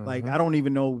 Like, I don't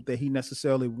even know that he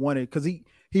necessarily wanted, because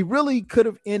he really could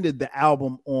have ended the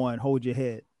album on Hold Your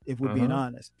Head, if we're being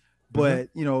honest. But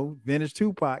you know, vintage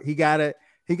Tupac, he gotta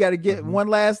get one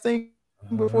last thing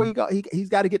before he's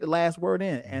got to get the last word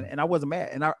in. And I wasn't mad.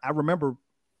 And I remember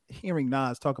hearing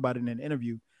Nas talk about it in an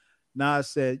interview. Nas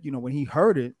said, you know, when he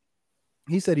heard it,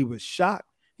 he said he was shocked.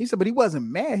 He said, but he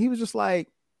wasn't mad. He was just like,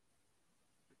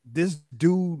 this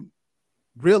dude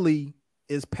really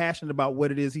is passionate about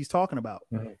what it is he's talking about.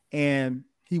 And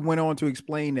he went on to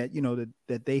explain that, you know,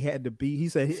 that they had to be, he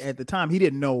said at the time he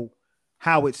didn't know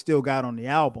how it still got on the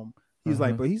album. He's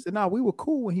like, but he said, no, we were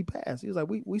cool when he passed. He was like,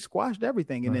 we squashed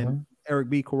everything. And then Eric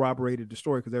B corroborated the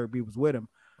story, because Eric B was with him,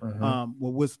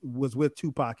 was with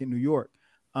Tupac in New York.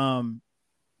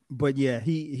 But yeah,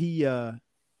 he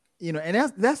you know,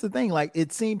 and that's the thing. Like,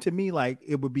 it seemed to me like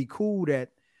it would be cool that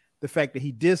the fact that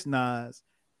he dissed Nas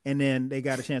and then they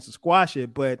got a chance to squash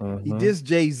it, but he dissed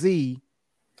Jay-Z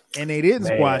and they didn't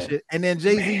squash it. And then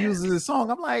Jay-Z uses his song.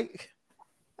 I'm like,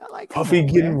 Puffy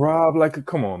getting robbed. Like,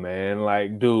 come on, man.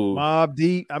 Like, dude. Mobb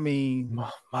Deep. I mean,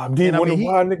 Mobb Deep.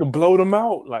 Why nigga blowed him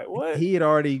out? Like, what? He had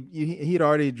already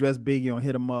addressed Biggie on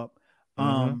Hit 'Em Up.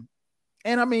 And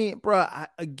I mean, bro,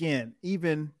 again,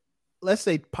 even let's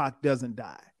say Pac doesn't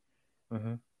die.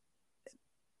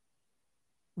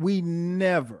 We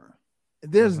never.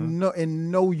 There's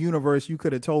in no universe you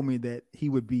could have told me that he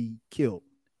would be killed,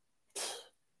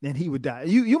 then he would die.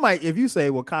 You might, if you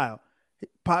say, well, Kyle,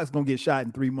 Pac's gonna get shot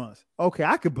in 3 months. Okay,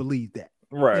 I could believe that.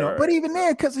 Right. You know, but even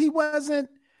then, because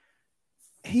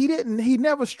he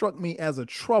never struck me as a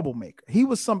troublemaker. He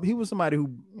was somebody who,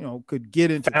 you know, could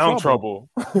get into trouble.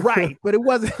 Right. But it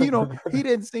wasn't, you know, he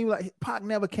didn't seem like, Pac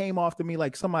never came off to me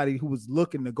like somebody who was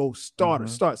looking to go start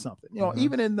something. You know,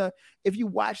 even if you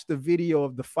watch the video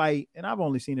of the fight, and I've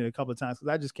only seen it a couple of times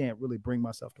because I just can't really bring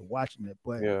myself to watching it.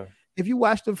 But if you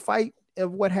watch the fight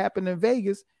of what happened in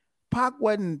Vegas, Pac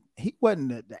wasn't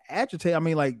the agitator. I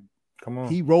mean, like, Come on.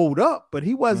 he rolled up, but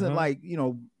he wasn't like,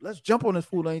 let's jump on this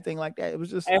fool or anything like that. It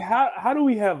was just. And how do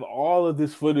we have all of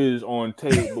this footage on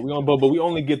tape, but we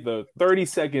only get the 30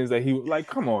 seconds that he like?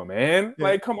 Come on, man!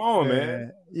 Like, come on,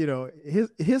 man!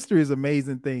 His history is an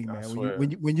amazing thing, man.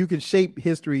 When you can shape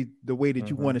history the way that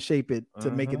you want to shape it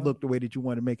to make it look the way that you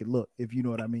want to make it look, if you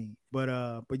know what I mean. But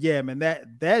yeah, man,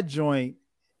 that joint,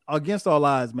 Against All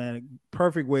Odds, man,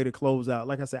 perfect way to close out.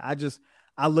 Like I said,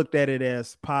 I looked at it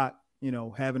as Pac,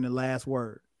 having the last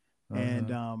word, and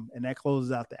that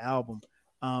closes out the album.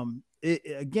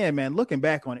 Again, man, looking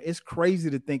back on it, it's crazy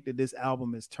to think that this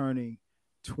album is turning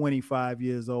 25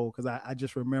 years old, because I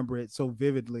just remember it so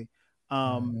vividly.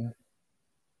 One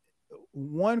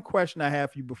question I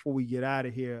have for you before we get out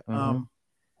of here.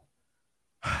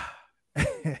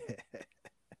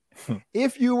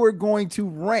 If you were going to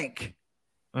rank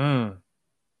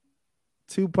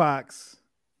Tupac's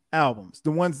albums,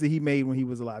 the ones that he made when he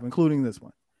was alive, including this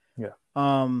one,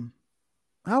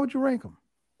 how would you rank them?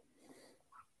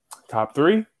 Top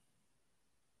 3?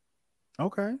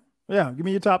 Okay. Yeah, give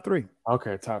me your top 3.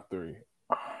 Okay, top 3.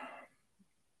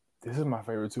 This is my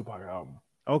favorite Tupac album.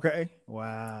 Okay.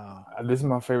 Wow. This is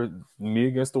my favorite. Me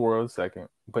Against the World second,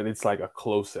 but it's like a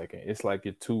close second. It's like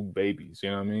your two babies. You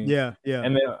know what I mean? Yeah.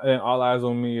 And then All Eyes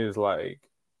on Me is like,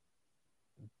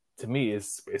 to me,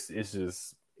 it's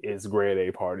grade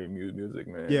A party music,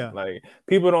 man. Yeah. Like,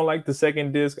 people don't like the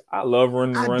second disc. I love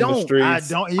run the streets. I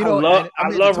don't. I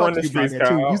love Run the Streets.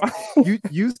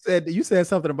 You said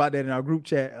something about that in our group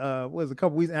chat. Was a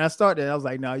couple weeks, and I started. I was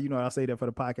like, no, I'll say that for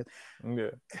the podcast.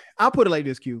 Yeah. I'll put it like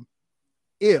this, Q.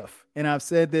 If, and I've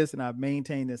said this and I've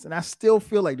maintained this, and I still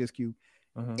feel like this, Q.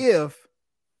 If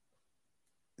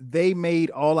they made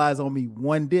All Eyes on Me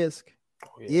one disc,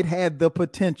 it had the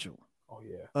potential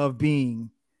of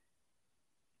being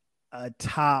a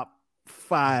top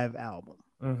 5 album.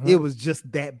 It was just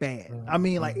that bad. I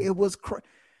mean, like, it was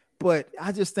but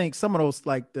I just think some of those,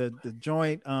 like the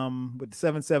joint with the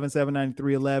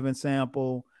 7779311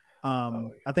 sample, I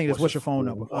think it's What's Your Phone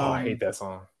Number. I hate that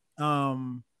song.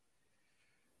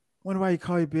 Wonder Why You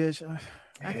Call You Bitch.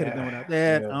 I could have done without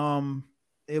that.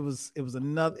 It was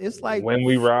another. It's like When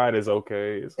We Ride is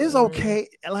okay. It's okay.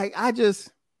 Like, I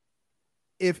just,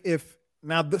 if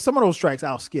now some of those tracks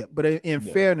I'll skip, but in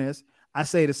fairness, I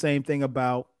say the same thing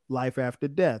about Life After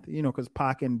Death. Because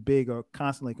Pac and Big are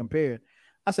constantly compared.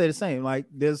 I say the same. Like,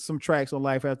 there's some tracks on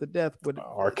Life After Death, but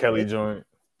R. Kelly joint.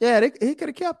 Yeah, he could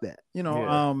have kept that.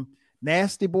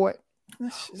 Nasty Boy.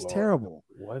 It's terrible.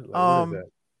 What is that?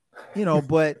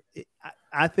 But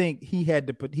I think he had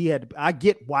to. I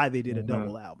get why they did a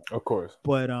double album, of course.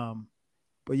 But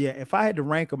yeah, if I had to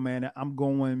rank them, man, I'm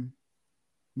going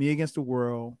Me Against the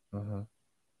World,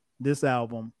 this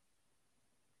album,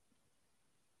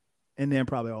 and then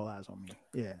probably All Eyes on Me.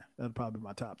 Yeah, that'd probably be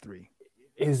my top 3.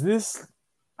 Is this?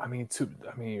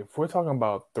 If we're talking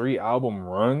about 3 album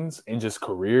runs and just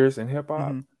careers in hip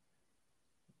hop,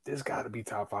 this got to be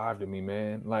top 5 to me,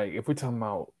 man. Like, if we're talking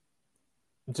about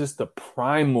just the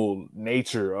primal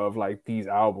nature of like these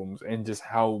albums and just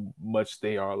how much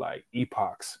they are like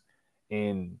epochs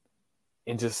in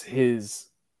just his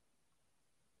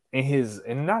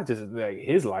and not just like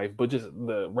his life, but just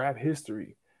the rap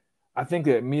history. I think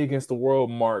that Me Against the World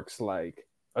marks like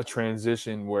a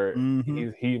transition where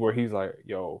he's like,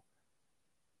 yo,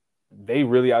 they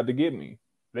really out to get me.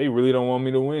 They really don't want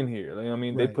me to win here. You know what I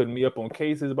mean? Right. They putting me up on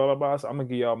cases, blah, blah, blah. So I'm going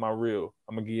to give y'all my real.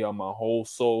 I'm going to give y'all my whole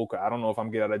soul, because I don't know if I'm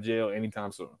going to get out of jail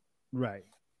anytime soon. Right.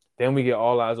 Then we get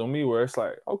All Eyes on Me, where it's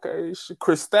like, okay, it's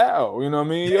Cristal. You know what I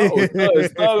mean? Yo,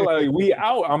 it's not like, we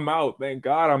out. I'm out. Thank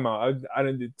God I'm out. I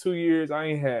done did 2 years. I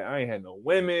ain't had no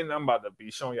women. I'm about to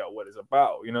be showing y'all what it's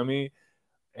about. You know what I mean?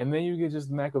 And then you get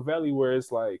just Machiavelli, where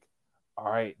it's like,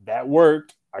 all right, that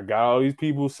worked. I got all these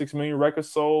people, 6 million records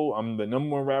sold. I'm the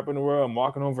number 1 rapper in the world. I'm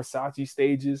walking on Versace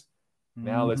stages.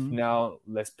 Now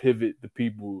let's pivot the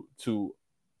people to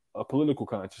a political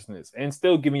consciousness and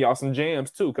still giving y'all some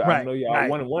jams too. Cause I know y'all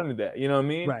wanted that. You know what I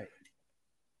mean? Right.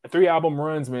 3 album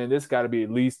runs, man. This got to be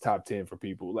at least top 10 for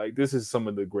people. Like, this is some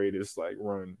of the greatest like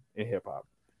run in hip hop.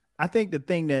 I think the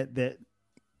thing that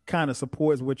kind of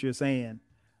supports what you're saying.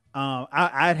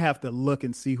 I'd have to look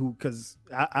and see who, because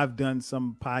I've done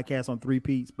some podcasts on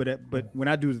 3-peats, but when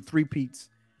I do the 3-peats,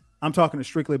 I'm talking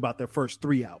strictly about their first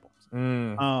 3 albums.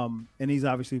 And these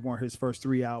obviously weren't his first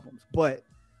 3 albums, but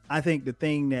I think the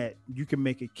thing that you can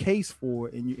make a case for,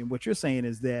 and what you're saying,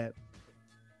 is that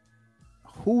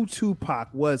who Tupac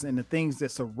was and the things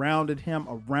that surrounded him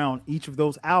around each of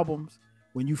those albums.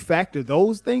 When you factor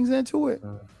those things into it,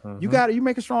 you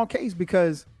make a strong case,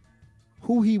 because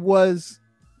who he was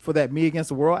for that Me Against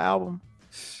the World album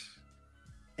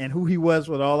and who he was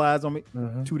with All Eyes on Me,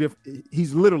 two different.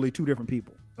 He's literally two different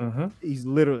people. He's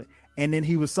literally, and then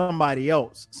he was somebody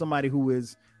else, somebody who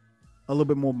is a little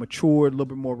bit more mature, a little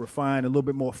bit more refined, a little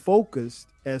bit more focused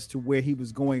as to where he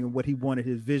was going and what he wanted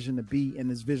his vision to be and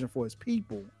his vision for his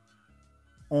people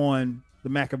on the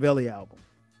Machiavelli album.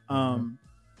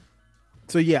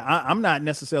 So yeah, I'm not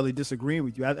necessarily disagreeing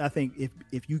with you. I think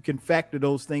if you can factor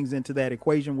those things into that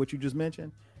equation, what you just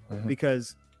mentioned,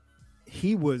 because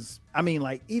he was, I mean,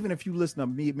 like, even if you listen to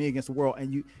Me Against the World,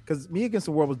 and because Me Against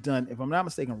the World was done, if I'm not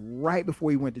mistaken, right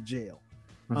before he went to jail.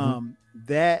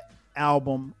 That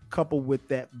album, coupled with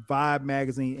that Vibe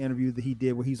magazine interview that he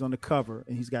did where he's on the cover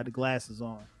and he's got the glasses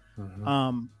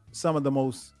on, some of the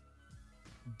most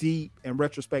deep and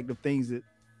retrospective things that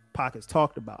Pac has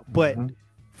talked about. But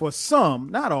for some,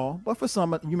 not all, but for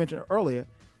some, you mentioned earlier,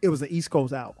 it was an East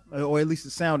Coast album, or at least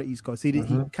it sounded East Coast. He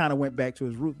kind of went back to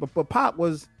his roots. But Pac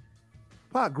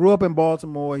grew up in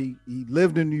Baltimore. He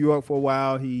lived in New York for a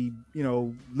while. He,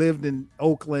 lived in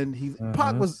Oakland.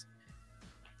 Pac was,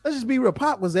 let's just be real,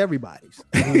 Pac was everybody's.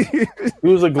 He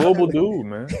was a global dude,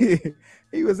 man.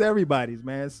 He was everybody's,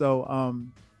 man. So,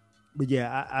 but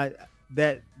yeah,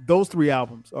 those three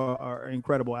albums are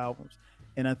incredible albums.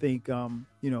 And I think,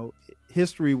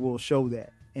 history will show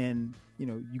that. And,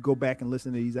 you go back and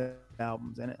listen to these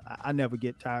albums, and I never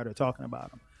get tired of talking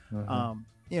about them.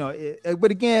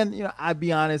 But again, I'd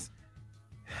be honest,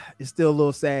 it's still a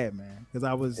little sad, man, because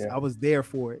I was there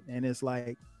for it. And it's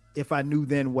like, if I knew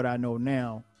then what I know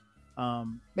now,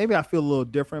 maybe I feel a little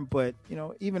different. But,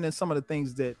 even in some of the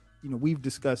things that, we've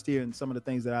discussed here and some of the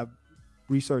things that I've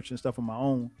researched and stuff on my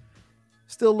own,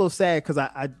 still a little sad because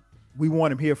we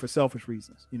want him here for selfish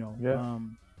reasons,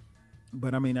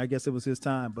 but I mean, I guess it was his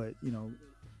time. But,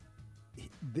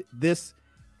 this,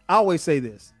 I always say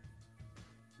this,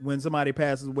 when somebody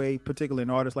passes away, particularly an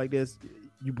artist like this,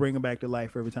 you bring them back to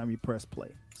life every time you press play.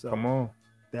 So come on,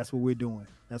 that's what we're doing.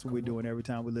 That's what we're doing every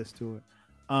time we listen to it.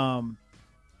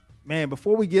 Man,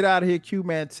 before we get out of here, Q,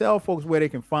 man, tell folks where they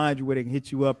can find you, where they can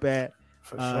hit you up at.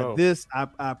 For sure. This,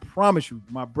 I promise you,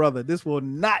 my brother, this will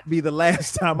not be the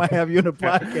last time I have you on the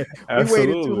podcast. We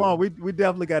waited too long. We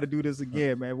definitely got to do this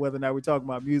again, man. Whether or not we talk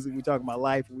about music, we talk about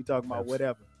life, we talk about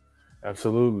whatever.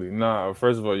 Absolutely. Nah,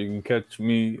 first of all, you can catch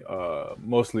me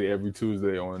mostly every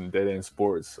Tuesday on Dead End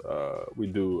Sports. We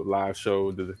do a live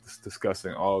show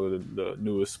discussing all of the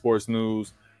newest sports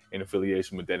news in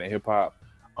affiliation with Dead End Hip Hop.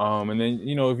 And then,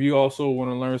 if you also want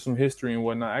to learn some history and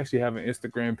whatnot, I actually have an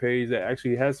Instagram page that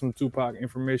actually has some Tupac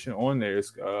information on there.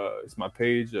 It's my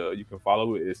page. You can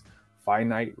follow it. It's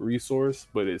Finite Resource,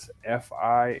 but it's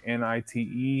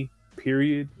FINITE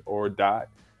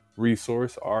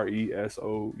 .resource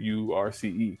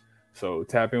RESOURCE. So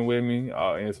tap in with me.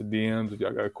 I'll answer DMs if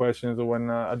y'all got questions or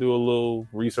whatnot. I do a little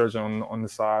research on the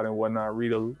side and whatnot. I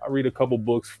read a couple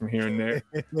books from here and there.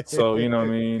 So,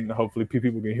 hopefully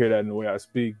people can hear that in the way I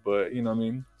speak. But,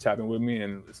 tap in with me,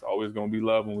 and it's always going to be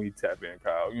love when we tap in,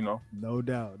 Kyle, No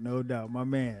doubt, my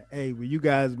man. Hey, well, you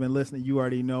guys have been listening. You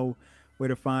already know where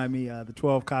to find me. The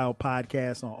 12 Kyle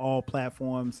podcast on all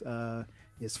platforms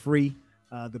is free.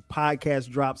 The podcast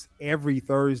drops every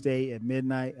Thursday at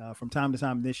midnight. From time to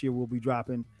time this year, we'll be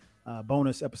dropping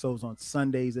bonus episodes on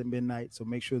Sundays at midnight. So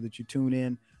make sure that you tune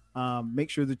in. Make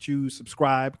sure that you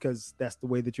subscribe, because that's the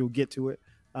way that you'll get to it.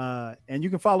 And you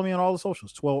can follow me on all the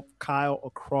socials, 12 Kyle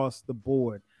across the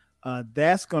board.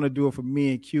 That's going to do it for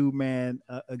me and Q, man.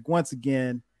 Once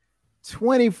again,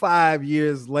 25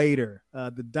 years later,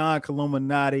 the Don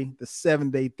Killuminati, the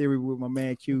 7-Day Theory with my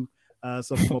man Q.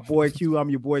 So for my boy Q, I'm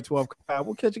your boy 12 Kyle.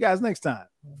 We'll catch you guys next time.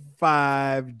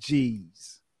 5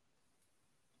 Gs.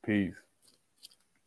 Peace.